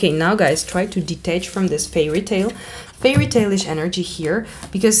comfort. Okay, now guys, try to detach from this fairy tale-ish energy here,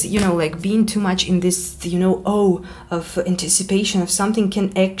 because, you know, like being too much in this, you know, of anticipation of something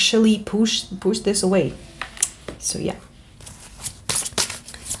can actually push this away. So yeah.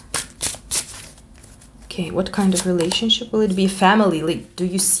 Okay, what kind of relationship will it be? Family. Like, do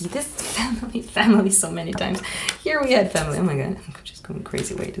you see this? Family so many times. Here we had family. Oh my god, I'm just going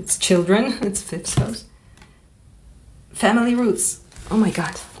crazy. Wait, it's children. It's fifth house. Family roots. Oh my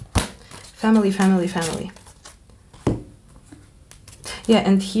god. Family. Yeah,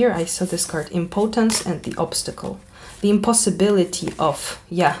 and here I saw this card, impotence and the obstacle. The impossibility of,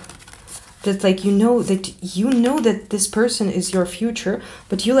 yeah, that like you know that this person is your future,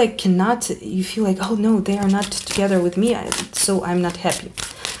 but you like cannot, you feel like, oh no, they are not together with me, so I'm not happy.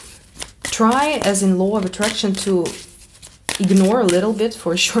 Try, as in law of attraction, to ignore a little bit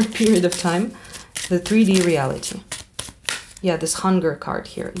for a short period of time the 3D reality. Yeah, this hunger card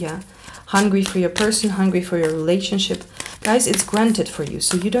here. Yeah, hungry for your person, hungry for your relationship. Guys, it's granted for you,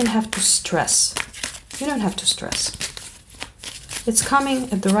 so you don't have to stress. You don't have to stress. It's coming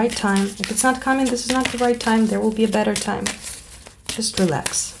at the right time. If it's not coming, this is not the right time. There will be a better time. Just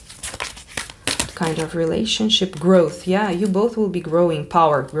relax. What kind of relationship? Growth. Yeah, you both will be growing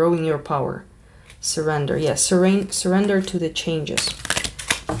power, growing your power. Surrender. Yes, surrender to the changes.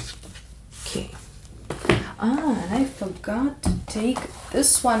 Okay. Ah, and I forgot to take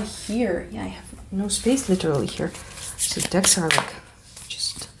this one here. Yeah, I have no space literally here. So decks are like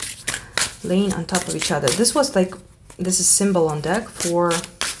just laying on top of each other. This was like, this is symbol on deck for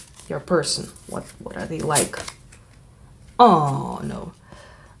your person. What are they like? Oh no.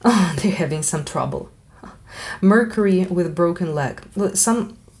 Oh, they're having some trouble. Mercury with broken leg.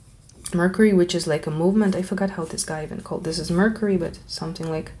 Some Mercury, which is like a movement. I forgot how this guy even called. This is Mercury, but something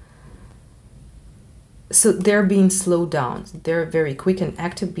like. So they're being slowed down. They're very quick and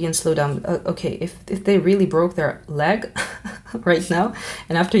active, being slowed down. Okay, if they really broke their leg right now,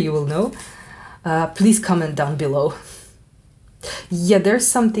 and after you will know, please comment down below. Yeah, there's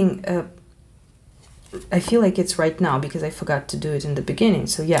something, I feel like it's right now because I forgot to do it in the beginning.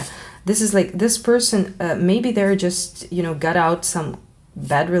 So yeah, this is like this person, maybe they're just, you know, got out some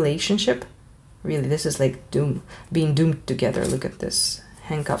bad relationship. Really, this is like being doomed together. Look at this,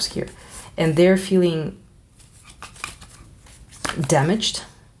 handcuffs here. And they're feeling damaged.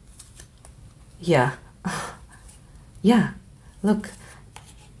 Yeah. Yeah, look.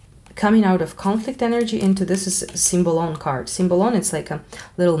 Coming out of conflict energy into this is Symbolon card. Symbolon, it's like a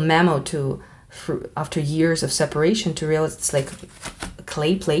little memo after years of separation to realize it's like a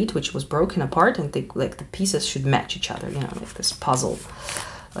clay plate which was broken apart, and like the pieces should match each other, you know, like this puzzle,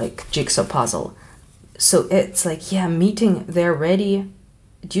 like jigsaw puzzle. So it's like, yeah, meeting, they're ready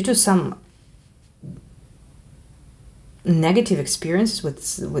due to some negative experiences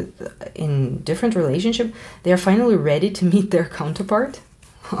with in different relationship, they are finally ready to meet their counterpart.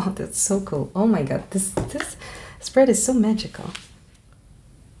 Oh, that's so cool. Oh my god, this spread is so magical.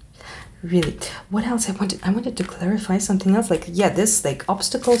 Really. What else I wanted to clarify something else, like, yeah, this, like,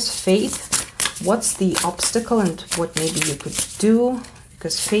 obstacles, faith. What's the obstacle and what maybe you could do?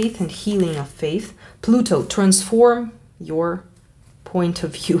 Because faith and healing of faith. Pluto, transform your point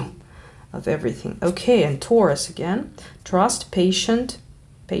of view of everything. Okay, and Taurus again. Trust, patience,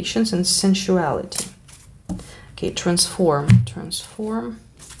 and sensuality. Okay, transform.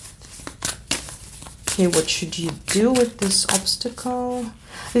 Okay, what should you do with this obstacle?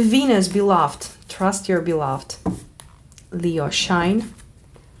 Venus, beloved. Trust your beloved. Leo, shine.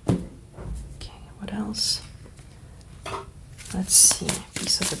 Okay, what else? Let's see.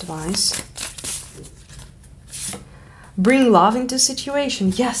 Piece of advice. Bring love into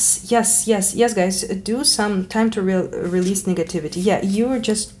situation. Yes, guys. Do some time to release negativity. Yeah, you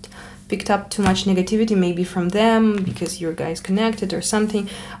just picked up too much negativity, maybe from them because you're guys connected or something,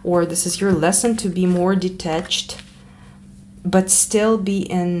 or this is your lesson to be more detached but still be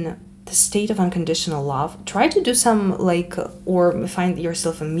in the state of unconditional love. Try to do some, like, or find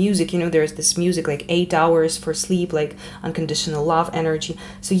yourself a music, you know, there's this music like 8 hours for sleep, like unconditional love energy.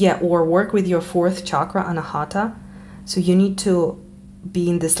 So yeah, or work with your 4th chakra, anahata. So you need to be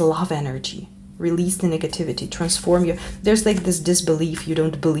in this love energy. Release the negativity, transform your... There's like this disbelief. You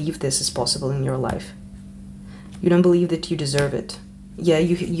don't believe this is possible in your life. You don't believe that you deserve it. Yeah,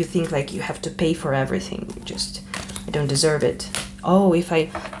 you think like you have to pay for everything. I don't deserve it. Oh, if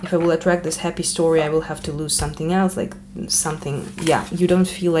I will attract this happy story, I will have to lose something else, like something. Yeah, you don't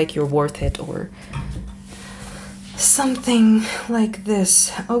feel like you're worth it or something like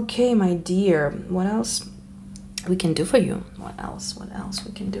this. Okay, my dear, what else we can do for you? What else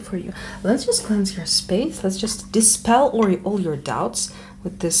we can do for you? Let's just cleanse your space. Let's just dispel all your doubts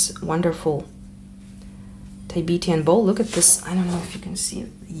with this wonderful Tibetan bowl. Look at this. I don't know if you can see it.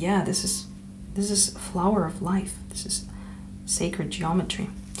 Yeah, this is flower of life. This is sacred geometry.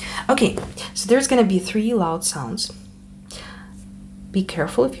 Okay, so there's gonna be 3 loud sounds. Be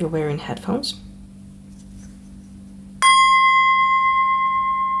careful if you're wearing headphones.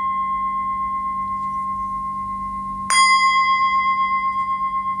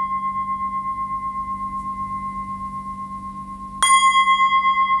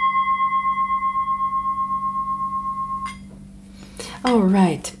 All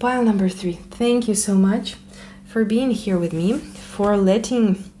right, pile number 3. Thank you so much for being here with me, for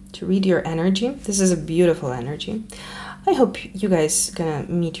letting to read your energy. This is a beautiful energy. I hope you guys gonna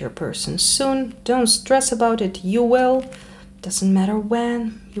meet your person soon. Don't stress about it. You will. Doesn't matter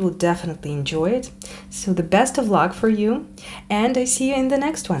when. You will definitely enjoy it. So the best of luck for you, and I see you in the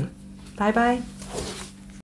next one. Bye bye.